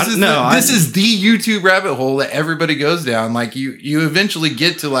shit. This is the YouTube rabbit hole that everybody goes down. Like you eventually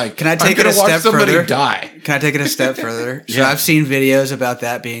get to like. Can I take it a step further? Die. Can I take it a step further? So I've seen videos about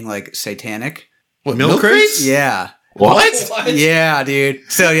that being like satanic. What, milk crates? Yeah. What? Yeah, dude.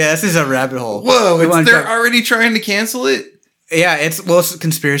 So yeah, this is a rabbit hole. Whoa, they're already trying to cancel it? Yeah, it's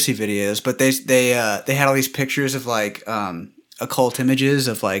conspiracy videos, but they had all these pictures of like occult images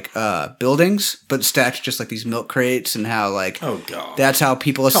of like buildings, but stacked just like these milk crates and how like oh god, that's how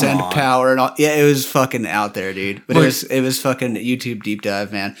people ascend to power and all. Yeah, it was fucking out there, dude. But it was fucking YouTube deep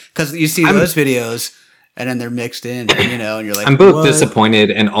dive, man. Because you see those videos and then they're mixed in, and you're like, I'm both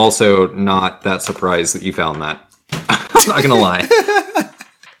disappointed and also not that surprised that you found that. I'm not gonna lie.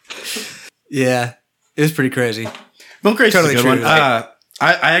 Yeah, it was pretty crazy. Milk crate's totally a good one. I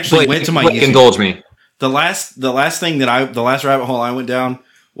actually went to my YouTube. Indulge me. The last rabbit hole I went down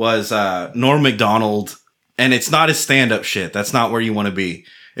was Norm Macdonald, and it's not his stand-up shit. That's not where you want to be.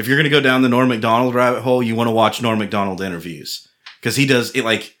 If you're gonna go down the Norm Macdonald rabbit hole, you want to watch Norm Macdonald interviews because he does it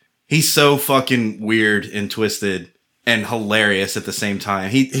like he's so fucking weird and twisted and hilarious at the same time.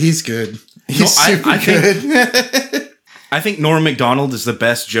 He's good. He's super good. I think Norm Macdonald is the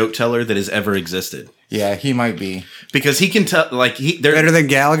best joke teller that has ever existed. Yeah, he might be because he can tell. Like better than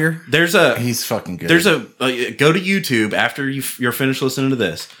Gallagher. He's fucking good. There's go to YouTube after you're finished listening to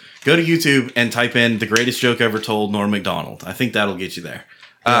this. Go to YouTube and type in the greatest joke ever told, Norm Macdonald. I think that'll get you there.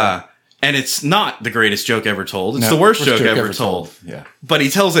 Yeah. And it's not the greatest joke ever told. It's the worst joke ever told. Yeah. But he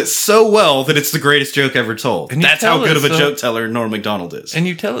tells it so well that it's the greatest joke ever told. And that's how good of a joke teller Norm Macdonald is. And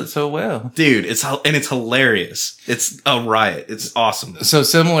you tell it so well. Dude, it's hilarious. It's a riot. It's awesome. So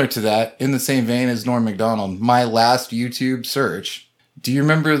similar to that, in the same vein as Norm Macdonald, my last YouTube search, do you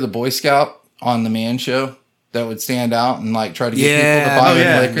remember the Boy Scout on the Man Show that would stand out and like try to get people to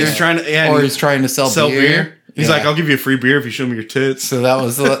buy liquor? He's trying to, or he's trying to sell beer. He's like, I'll give you a free beer if you show me your tits. So that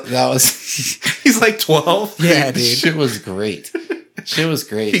was he's like 12. Yeah, dude. Shit was great.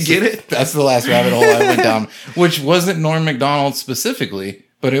 You get it? That's the last rabbit hole I went down, which wasn't Norm Macdonald specifically,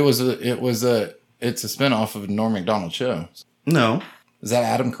 but it's a spinoff of a Norm Macdonald show. No. Is that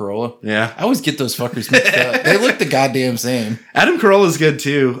Adam Carolla? Yeah. I always get those fuckers mixed up. They look the goddamn same. Adam Carolla's good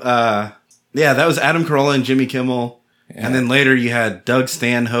too. Yeah, that was Adam Carolla and Jimmy Kimmel. Yeah. And then later you had Doug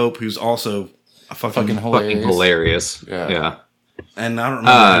Stanhope, who's also fucking hilarious. Yeah. And I don't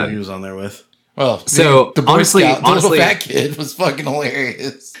remember who he was on there with. Well, so the Boy Scout, the little fat kid was fucking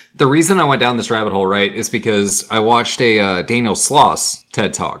hilarious. The reason I went down this rabbit hole, right, is because I watched a Daniel Sloss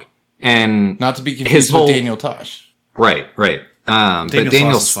TED Talk. And not to be confused with Daniel Tosh. Right. But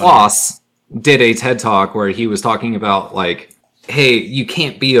Daniel Sloss did a TED Talk where he was talking about like, hey, you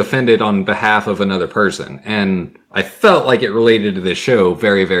can't be offended on behalf of another person. And I felt like it related to this show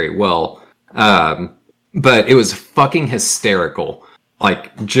very, very well. But it was fucking hysterical.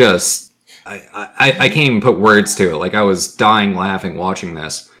 Like, just, I can't even put words to it. Like, I was dying laughing watching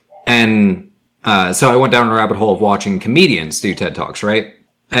this. And, so I went down a rabbit hole of watching comedians do TED Talks, right?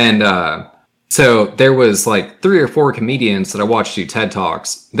 And, so there was like 3 or 4 comedians that I watched do TED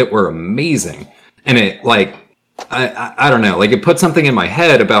Talks that were amazing. And it, like, I don't know, like, it put something in my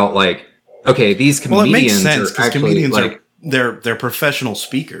head about, like, okay, these comedians it makes sense, are actually, comedians like, they're professional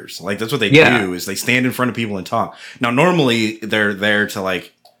speakers. Like that's what they do is they stand in front of people and talk. Now normally they're there to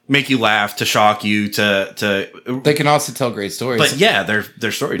like make you laugh, to shock you, to they can also tell great stories. But yeah,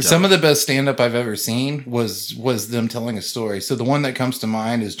 they're storytellers. Some of the best stand up I've ever seen was them telling a story. So the one that comes to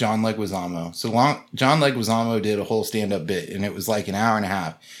mind is John Leguizamo. John Leguizamo did a whole stand up bit and it was like an hour and a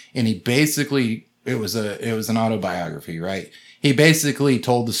half. And he basically it was an autobiography, right? He basically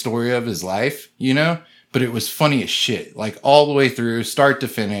told the story of his life, you know, but it was funny as shit, like all the way through, start to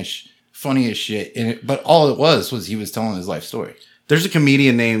finish, funny as shit. But all it was he was telling his life story. There's a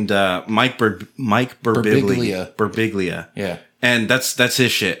comedian named Mike Birbiglia. Birbiglia. Yeah. And that's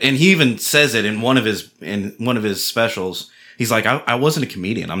his shit. And he even says it in one of his specials. He's like, I wasn't a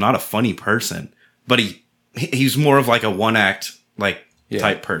comedian. I'm not a funny person. But he's more of like a one act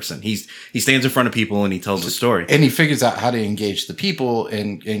type person. He stands in front of people and he tells a story. And he figures out how to engage the people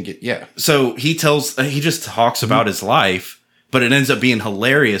and get, yeah. So he just talks about his life, but it ends up being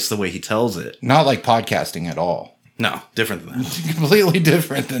hilarious the way he tells it. Not like podcasting at all. No, different than that. Completely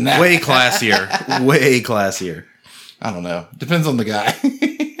different than that. Way classier. Way classier. I don't know. Depends on the guy.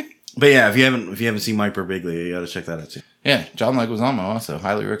 But yeah, if you haven't seen Mike Birbiglia, you got to check that out too. Yeah, John Leguizamo also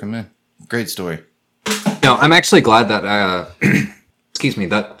highly recommend. Great story. No, I'm actually glad that excuse me,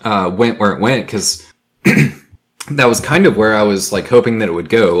 that went where it went, because that was kind of where I was like hoping that it would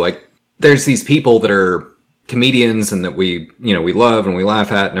go. Like, there's these people that are comedians and that we love and we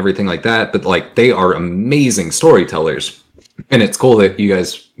laugh at and everything like that, but like they are amazing storytellers. And it's cool that you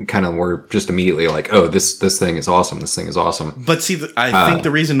guys kind of were just immediately like, oh, this thing is awesome. This thing is awesome. But see, I think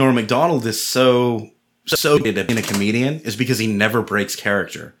the reason Norm Macdonald is so good at being a comedian is because he never breaks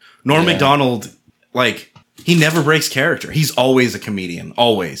character. Norm Macdonald, like, he never breaks character. He's always a comedian,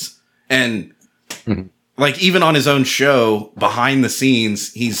 always. And like, even on his own show, behind the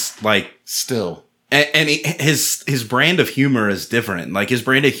scenes, he's like still. And his brand of humor is different. Like, his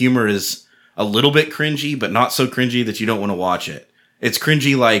brand of humor is a little bit cringy, but not so cringy that you don't want to watch it. It's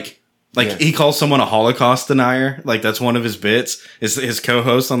cringy like he calls someone a Holocaust denier. Like, that's one of his bits. Is his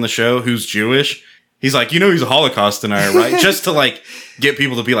co-host on the show who's Jewish. He's like, he's a Holocaust denier, right? Just to like get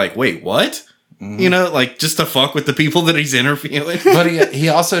people to be like, wait, what? Like, just to fuck with the people that he's interviewing. But he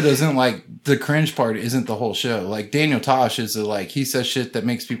also doesn't like, the cringe part isn't the whole show. Like, Daniel Tosh is he says shit that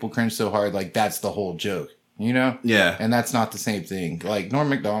makes people cringe so hard, like that's the whole joke, you know? Yeah. And that's not the same thing. Like, Norm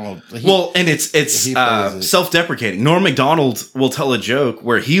Macdonald. And it's self-deprecating. Norm Macdonald will tell a joke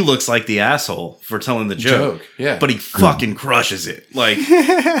where he looks like the asshole for telling the joke. Yeah. But he fucking crushes it. Like,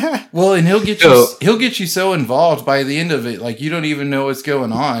 well, and he'll get you so involved by the end of it, like you don't even know what's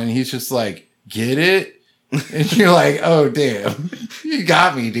going on. And he's just like, get it? And you're like, oh damn, you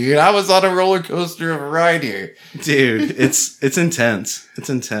got me, dude. I was on a roller coaster of a ride here, dude. It's intense. It's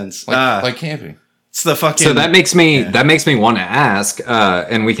intense. Like camping. It's the fucking. So that makes me want to ask,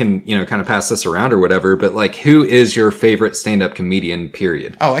 and we can kind of pass this around or whatever. But like, who is your favorite stand-up comedian?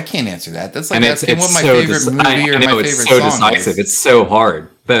 Period. Oh, I can't answer that. That's like and asking what my so favorite movie or my favorite it's so song decisive. is. It's so hard,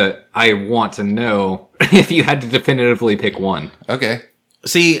 but I want to know if you had to definitively pick one. Okay.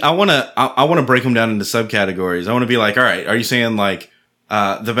 See, I want to break them down into subcategories. I want to be like, all right, are you saying like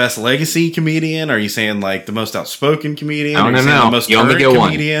the best legacy comedian? Are you saying like the most outspoken comedian? No. The most you only current get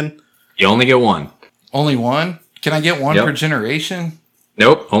comedian? one. You only get one. Only one? Can I get one per generation?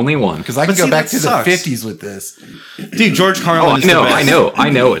 Nope, only one. Because I can go back to the 50s with this. Dude, George Carlin. I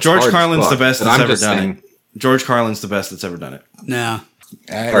know. It's George hard Carlin's the best that's ever done saying. it. George Carlin's the best that's ever done it. No.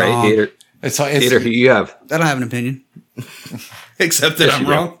 All right, Gator. Gator, who you have? I don't have an opinion. Except that I'm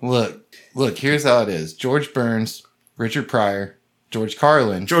wrong. Look, here's how it is. George Burns, Richard Pryor, George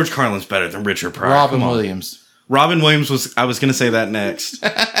Carlin. George Carlin's better than Richard Pryor. Robin Williams. Robin Williams I was going to say that next.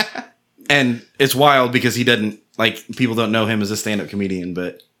 And it's wild because he doesn't, like, people don't know him as a stand-up comedian,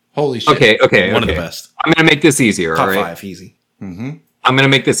 but. Holy shit. Okay. One of the best. I'm going to make this easier, Top all right? 5, easy. Mm-hmm. I'm going to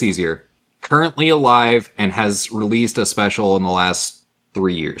make this easier. Currently alive and has released a special in the last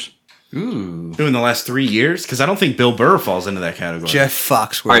 3 years. Ooh. In the last 3 years? Because I don't think Bill Burr falls into that category. Jeff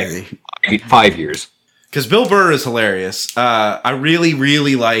Foxworthy. Right. 5 years. Because Bill Burr is hilarious. I really,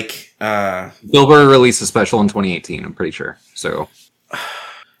 really like... Bill Burr released a special in 2018, I'm pretty sure. So...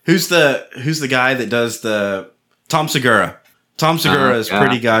 Who's the guy that does the... Tom Segura. Tom Segura is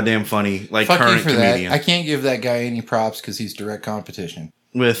pretty goddamn funny. Like, Fuck current you for comedian. that. I can't give that guy any props because he's direct competition.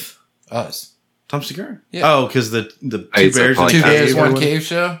 With... Us. Tom Segura? Yeah. Oh, because the two It's a bears... podcast. Two Bears, Cave One or Cave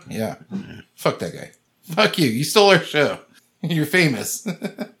show? Yeah. Fuck that guy. Fuck you. You stole our show. You're famous.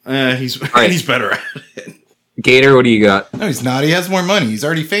 He's right. He's better at it. Gator, what do you got? No, he's not. He has more money. He's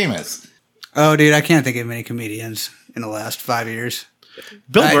already famous. Oh, dude, I can't think of many comedians in the last 5 years.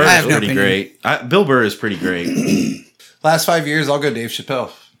 Bill Burr I is have no pretty opinion. great. Bill Burr is pretty great. Last 5 years, I'll go Dave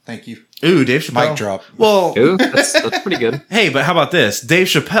Chappelle. Thank you. Ooh, Dave Chappelle. Mic drop. Well, Ooh, that's pretty good. hey, but how about this? Dave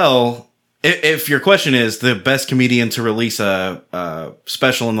Chappelle If your question is the best comedian to release a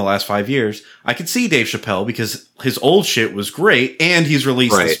special in the last 5 years, I could see Dave Chappelle because his old shit was great, and he's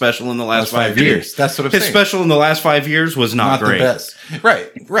released a special in the last 5 years. That's what I'm his saying. special in the last 5 years was not great. The best.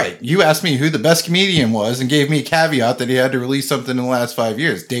 Right. You asked me who the best comedian was and gave me a caveat that he had to release something in the last 5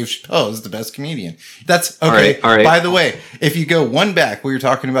 years. Dave Chappelle is the best comedian. That's okay. All right. By the way, if you go one back, we were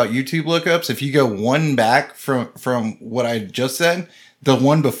talking about YouTube lookups. If you go one back from what I just said, the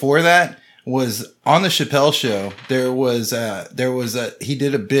one before that was on the Chappelle show. There was he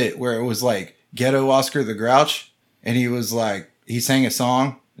did a bit where it was like Ghetto Oscar the Grouch, and he sang a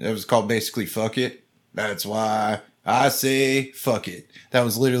song that was called basically "Fuck It." That's why I say fuck it. That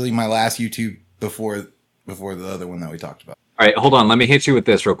was literally my last YouTube before the other one that we talked about. All right, hold on. Let me hit you with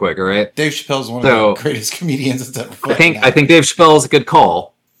this real quick. All right. Dave Chappelle's one of the greatest comedians that's ever. I think Dave Chappelle is a good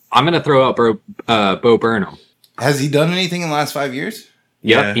call. I'm gonna throw out Bo Burnham. Has he done anything in the last 5 years?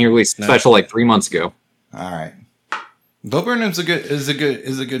 Yeah, he released a special like 3 months ago. All right. Bo Burnham's a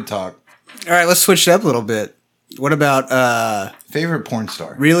good talk. All right, let's switch it up a little bit. What about Favorite porn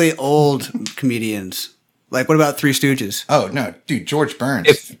star? really old comedians? Like, what about Three Stooges? Oh no, dude, George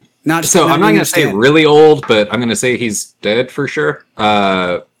Burns. I'm I'm not gonna say really old, but I'm gonna say he's dead for sure.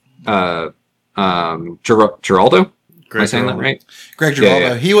 Geraldo. Am I saying that right? Greg Giraldo.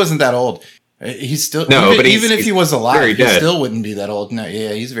 Yeah. He wasn't that old. He's still even if he was alive, he still wouldn't be that old. No,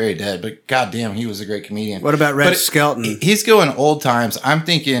 yeah, he's very dead. But goddamn, he was a great comedian. What about Red Skelton? He's going old times. I'm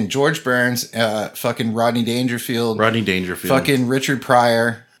thinking George Burns, fucking Rodney Dangerfield, fucking Richard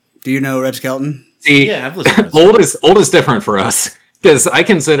Pryor. Do you know Red Skelton? See, Yeah, I've listened to old is different for us because I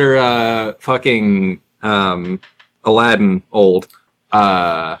consider fucking Aladdin old.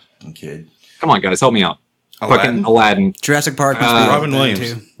 Kid. Come on, guys, help me out. Fucking Aladdin. Jurassic Park must be Robin old then,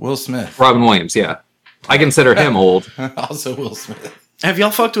 Williams. too. Will Smith. Robin Williams, yeah. I consider him old. Also Will Smith. Have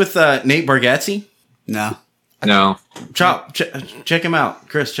y'all fucked with Nate Bargatze? No. No. Check him out,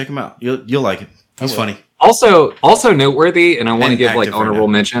 Chris. Check him out. You'll like it. He's funny. Also noteworthy, and I want to And give like active right honorable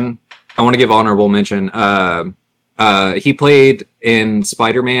now. mention. I want to give honorable mention. He played in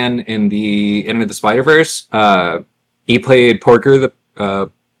Spider-Man in the Into the Spider-Verse. He played Porker the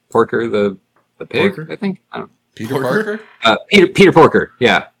pig, Porker? I think. I don't Peter Parker? know. Peter Porker,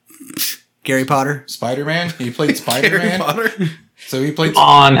 yeah. Gary Potter? Spider-Man? He played Spider-Man? Potter? So he played Come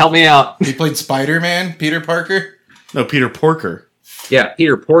on, help me out. he played Spider-Man, Peter Parker? No, Peter Porker. Yeah,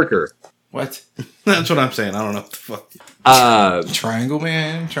 Peter Porker. What? That's what I'm saying. I don't know what the fuck. Triangle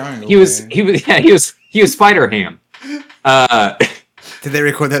Man? Triangle He was Spider-Ham. Did they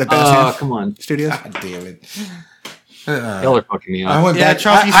record that at Oh, Bass come on. Studios? God damn it. Y'all are fucking me I up. went Yeah, back.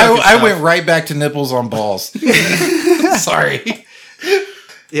 Choppy Suck is I tough. went right back to nipples on balls. Sorry.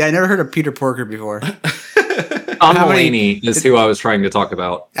 Yeah, I never heard of Peter Porker before. John How many- Mulaney is who I was trying to talk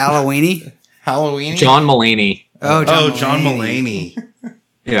about. Halloweeny? Halloween. John Mulaney. Oh, John Mulaney.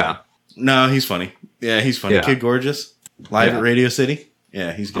 Yeah. No, he's funny. Yeah, he's funny. Yeah. Kid Gorgeous. Live Yeah. at Radio City.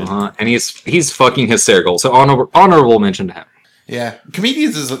 Yeah, he's good. And he's fucking hysterical. So honorable mention to him. Yeah,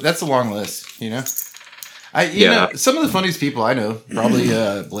 comedians that's a long list. You know, some of the funniest people I know probably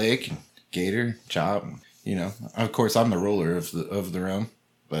Blake, Gator, Chop. You know, of course I'm the ruler of the room,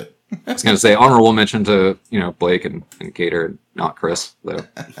 but I was gonna say honorable mention to Blake and Gator, and not Chris though.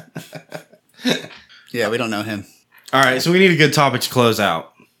 Yeah, we don't know him. All right, so we need a good topic to close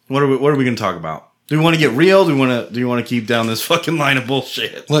out. What are we going to talk about? Do we want to get real? Do you want to keep down this fucking line of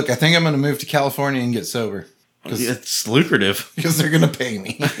bullshit? look, I think I'm going to move to California and get sober It's lucrative. because they're going to pay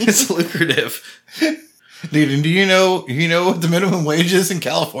me, It's lucrative. dude. And do you know what the minimum wage is in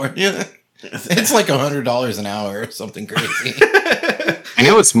California? It's like $100 an hour or something crazy. I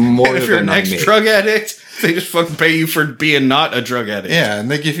know it's more And if you're than an I ex make. drug addict, they just fucking pay you for being not a drug addict. Yeah,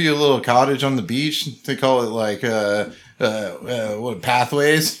 and they give you a little cottage on the beach. They call it like what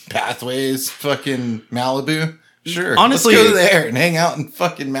Pathways, fucking Malibu. Sure, Honestly, let's go there and hang out in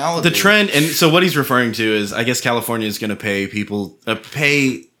fucking Malibu. The trend, and so what he's referring to is, I guess California is going to pay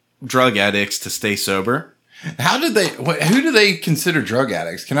drug addicts to stay sober. How did they? Who do they consider drug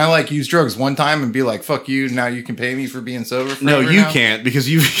addicts? Can I like use drugs one time and be like, "Fuck you"? Now you can pay me for being sober. No, forever you now? can't because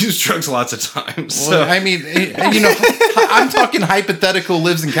you've used drugs lots of times. Well, So I mean, I'm talking hypothetical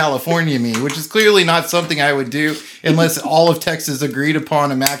lives in California me, which is clearly not something I would do unless all of Texas agreed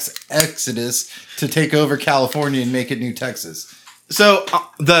upon a max exodus to take over California and make it New Texas. So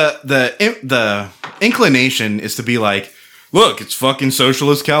the inclination is to be like, look, it's fucking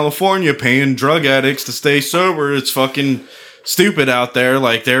socialist California paying drug addicts to stay sober. It's fucking stupid out there.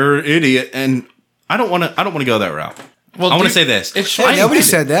 Like they're an idiot, and I don't want to go that route. I want to say this. Hey, nobody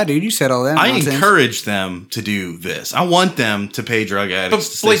said that, dude. You said all that. I nonsense. encourage them to do this. I want them to pay drug addicts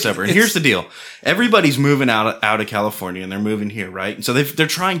to stay sober. And here's the deal: everybody's moving out of California, and they're moving here, right? And so they're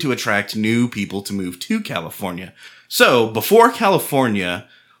trying to attract new people to move to California. So before California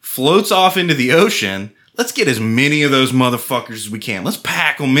floats off into the ocean, let's get as many of those motherfuckers as we can. Let's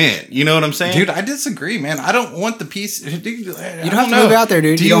pack them in. You know what I'm saying? Dude, I disagree, man. I don't want the PC. Dude, You don't have to move out there,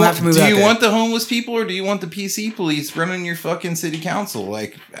 dude. You don't have to move out there. Do you want the homeless people or do you want the PC police running your fucking city council?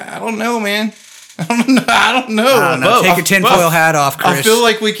 Like, I don't know, man. I don't know. No, take a tinfoil hat off, Chris. I feel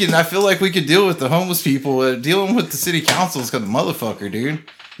like we could deal with the homeless people. Dealing with the city council is kind of motherfucker, dude.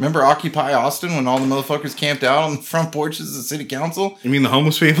 Remember Occupy Austin when all the motherfuckers camped out on the front porches of the city council? You mean the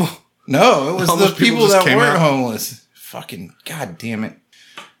homeless people? No, it was the people that came weren't out. homeless. Fucking god damn it.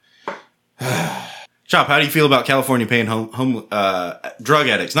 Chop, how do you feel about California paying drug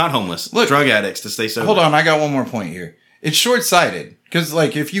addicts, not homeless, drug addicts to stay sober? Hold on, I got one more point here. It's short-sighted. Because,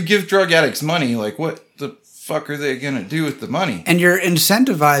 like, if you give drug addicts money, like, what the fuck are they going to do with the money? And you're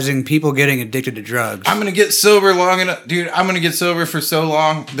incentivizing people getting addicted to drugs. I'm going to get sober long enough. Dude, I'm going to get sober for so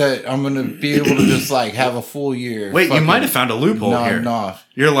long that I'm going to be able to just, like, have a full year. Wait, you might have found a loophole here. nodding off.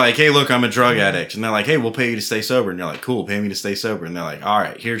 You're like, hey, look, I'm a drug addict. And they're like, hey, we'll pay you to stay sober. And you're like, cool, pay me to stay sober. And they're like, all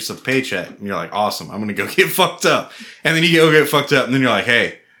right, here's the paycheck. And you're like, awesome, I'm going to go get fucked up. And then you go get fucked up. And then you're like,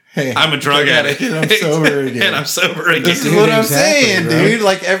 hey, I'm a drug addict. And I'm sober again. And I'm sober again. This is what I'm saying, bro. dude.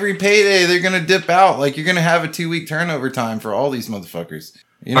 Like, every payday, they're going to dip out. Like, you're going to have a 2-week turnover time for all these motherfuckers.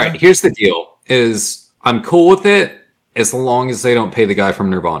 You know? All right, here's the deal: is I'm cool with it as long as they don't pay the guy from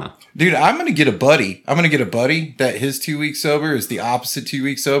Nirvana. Dude, I'm going to get a buddy. I'm going to get a buddy that his 2 weeks sober is the opposite 2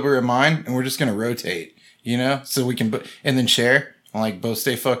 weeks sober of mine. And we're just going to rotate, you know, so we can, and then share and like both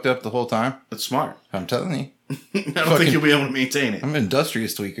stay fucked up the whole time. That's smart. I'm telling you. I don't think you'll be able to maintain it. I'm an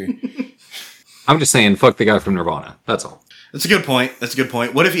industrious tweaker. I'm just saying, fuck the guy from Nirvana. That's all. That's a good point.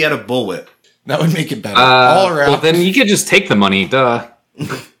 What if he had a bullwhip? That would make it better. All around. Well, then you could just take the money, duh.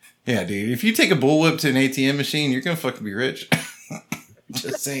 Yeah, dude. If you take a bullwhip to an ATM machine, you're going to fucking be rich.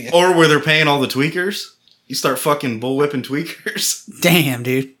 Just saying. Or where they're paying all the tweakers? You start fucking bullwhipping tweakers? Damn,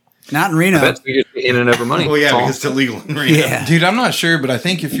 dude. Not in Reno. That's we just in and over money. Well, yeah, That's all. because it's illegal in Reno. Yeah. Dude, I'm not sure, but I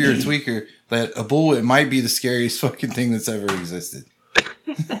think if you're a tweaker, that a bullwhip might be the scariest fucking thing that's ever existed.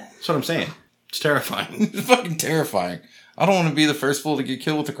 That's what I'm saying. It's terrifying. It's fucking terrifying. I don't want to be the first fool to get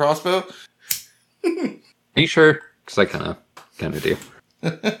killed with a crossbow. Are you sure? Because I kind of do.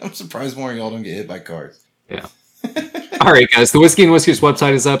 I'm surprised more of y'all don't get hit by cars. Yeah. All right, guys. The Whiskey and Whiskers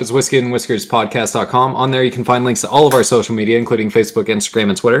website is up. It's whiskeyandwhiskerspodcast.com. On there, you can find links to all of our social media, including Facebook, Instagram,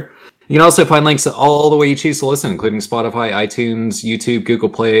 and Twitter. You can also find links to all the way you choose to listen, including Spotify, iTunes, YouTube, Google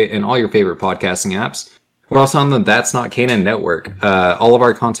Play, and all your favorite podcasting apps. We're also on the That's Not Canon network. All of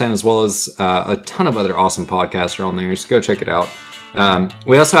our content, as well as a ton of other awesome podcasts, are on there, so go check it out.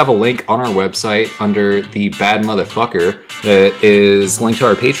 We also have a link on our website under the Bad Motherfucker that is linked to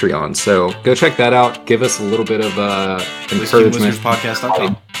our Patreon. So go check that out. Give us a little bit of encouragement.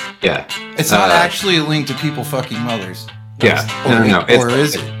 WhiskeyandWhiskersPodcast.com. Yeah. It's not actually a link to people fucking mothers. Yeah. No. Or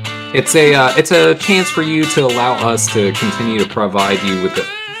is it? It's a chance for you to allow us to continue to provide you with the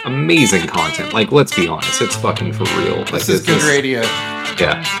amazing content. Like, let's be honest, it's fucking for real. Like, This is good radio.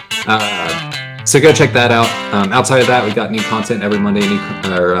 Yeah. So go check that out. Outside of that, we've got new content every Monday,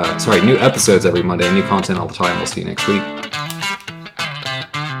 new episodes every Monday, new content all the time. We'll see you next week.